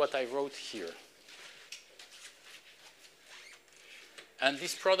really what I wrote here. And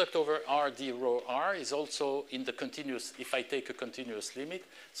this product over r d rho r is also in the continuous, if I take a continuous limit.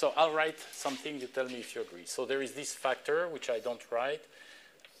 So I'll write something, you tell me if you agree. So there is this factor, which I don't write.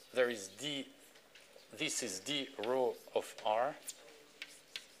 There is d, this is d rho of r,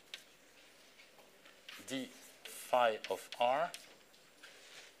 d phi of r,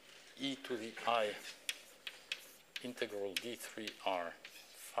 e to the I integral d3r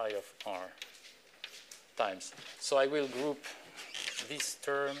phi of r times. So I will group this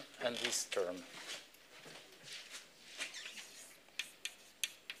term and this term.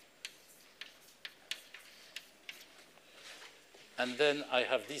 And then I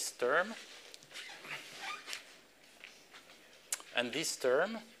have this term. And this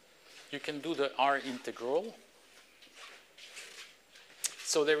term, you can do the r integral.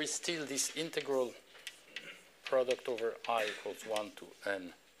 So there is still this integral product over I equals 1 to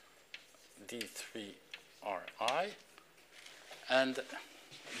n d3ri. And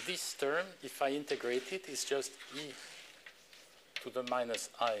this term, if I integrate it, is just e to the minus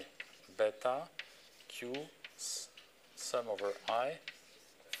I beta q sum over I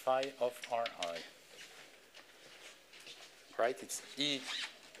phi of ri. Right? It's e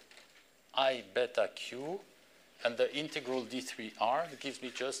I beta q, and the integral d3r gives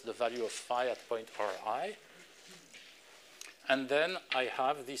me just the value of phi at point ri. And then I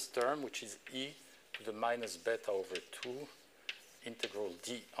have this term, which is e to the minus beta over 2 integral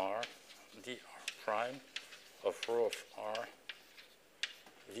dr prime of rho of r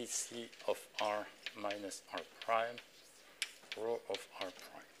vc of r minus r prime rho of r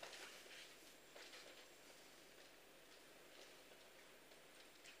prime.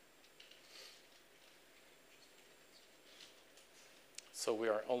 So we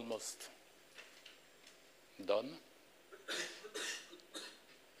are almost done.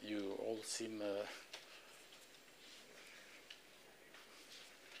 You all seem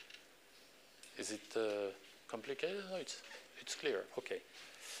is it complicated? No, it's clear. Okay,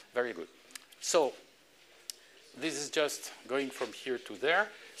 very good. So this is just going from here to there.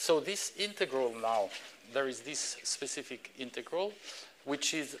 So this integral now, there is this specific integral,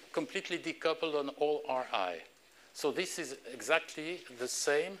 which is completely decoupled on all Ri. So this is exactly the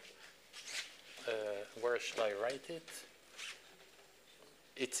same. Where shall I write it?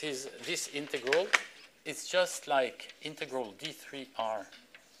 It is this integral. It's just like integral d3r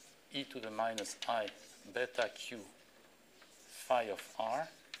e to the minus I beta q phi of r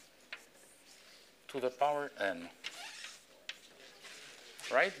to the power n.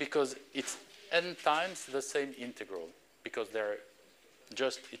 Right? Because it's n times the same integral, because they're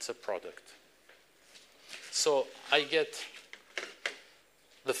just, it's a product. So I get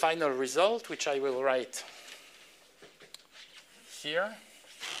the final result, which I will write here,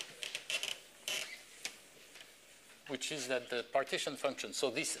 which is that the partition function, so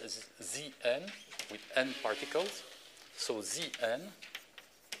this is Zn with n particles. So Zn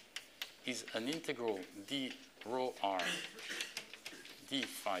is an integral d rho r d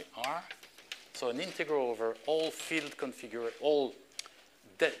phi r. So an integral over all field configuration, all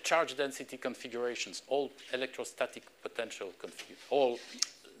charge density configurations, all electrostatic potential all.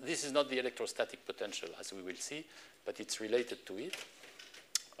 This is not the electrostatic potential, as we will see, but it's related to it,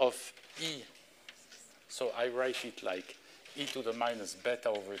 of E. So I write it like e to the minus beta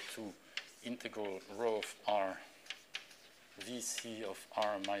over 2 integral rho of r vc of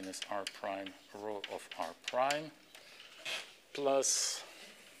r minus r prime rho of r prime plus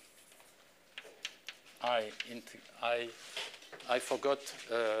I forgot,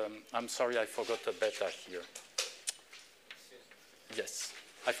 I'm sorry, I forgot a beta here. Yes,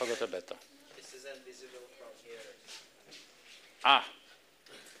 I forgot a beta. This is invisible from here. Ah,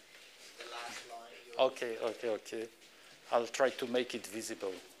 The last line. okay. I'll try to make it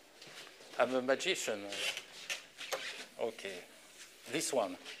visible. I'm a magician. Okay, this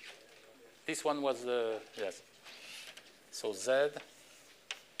one. This one was the, yes. So Z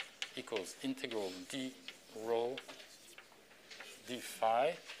equals integral d rho d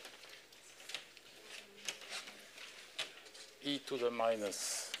phi e to the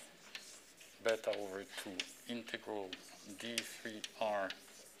minus beta over 2 integral d3r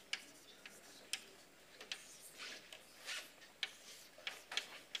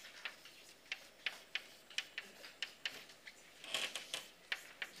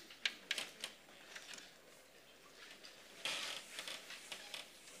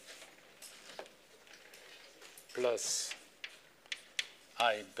plus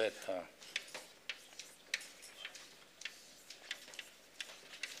I beta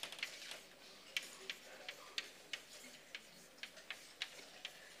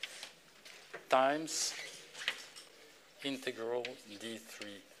times integral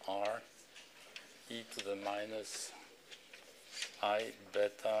d3r e to the minus I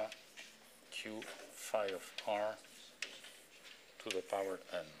beta q phi of r to the power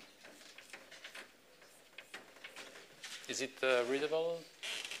n. Is it readable?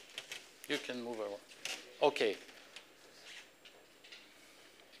 You can move over. Okay.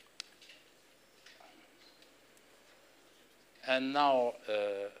 And now,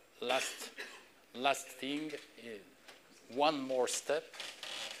 last thing, one more step.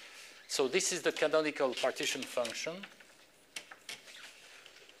 So this is the canonical partition function.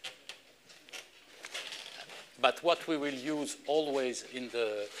 But what we will use always in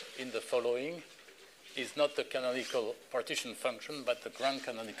the following is not the canonical partition function, but the grand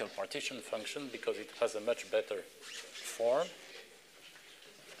canonical partition function, because it has a much better form.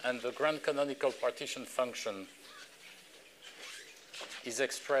 And the grand canonical partition function is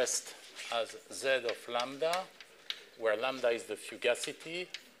expressed as Z of lambda, where lambda is the fugacity,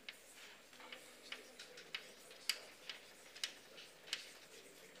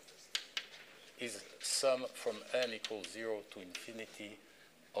 is sum from n equals 0 to infinity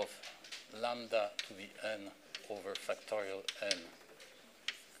of lambda to the n over factorial n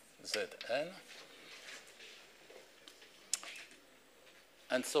Zn.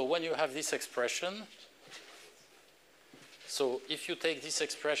 And so when you have this expression, so if you take this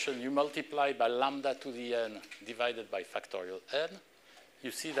expression, you multiply by lambda to the n divided by factorial n,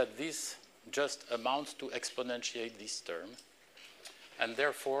 you see that this just amounts to exponentiate this term. And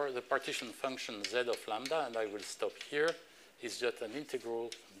therefore, the partition function z of lambda, and I will stop here, is just an integral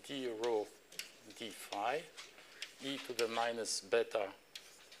d rho d phi e to the minus beta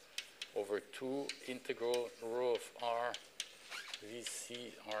over 2 integral rho of r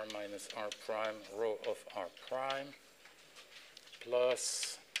vc r minus r prime rho of r prime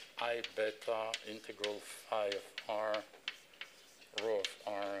plus I beta integral phi of r rho of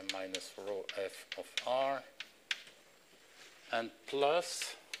r minus rho f of r, and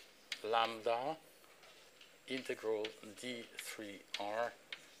plus lambda integral d3r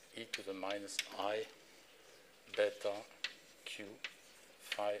e to the minus I beta q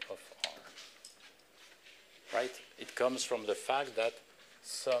phi of r. Right? It comes from the fact that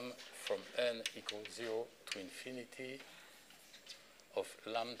sum from n equals 0 to infinity of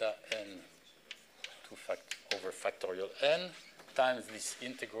lambda n to over factorial n times this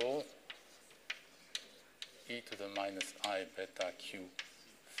integral e to the minus I beta q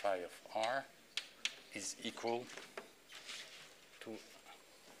phi of r is equal to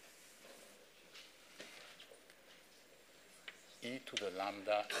e to the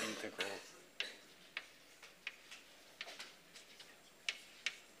lambda integral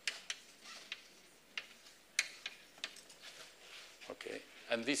okay,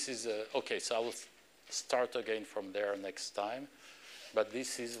 and this is okay, so I will start again from there next time, but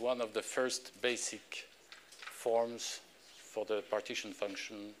this is one of the first basic forms for the partition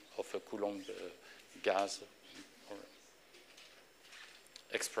function of a Coulomb gas, or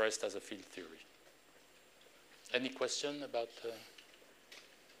expressed as a field theory. Any question about?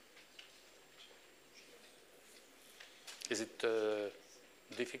 Is it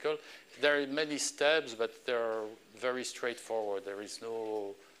difficult? There are many steps, but they are very straightforward. There is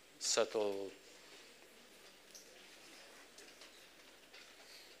no subtle.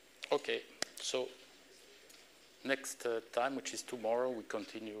 Okay, so next time, which is tomorrow, we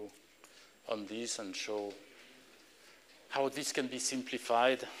continue on this and show how this can be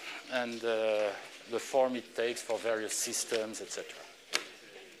simplified and the form it takes for various systems, etc.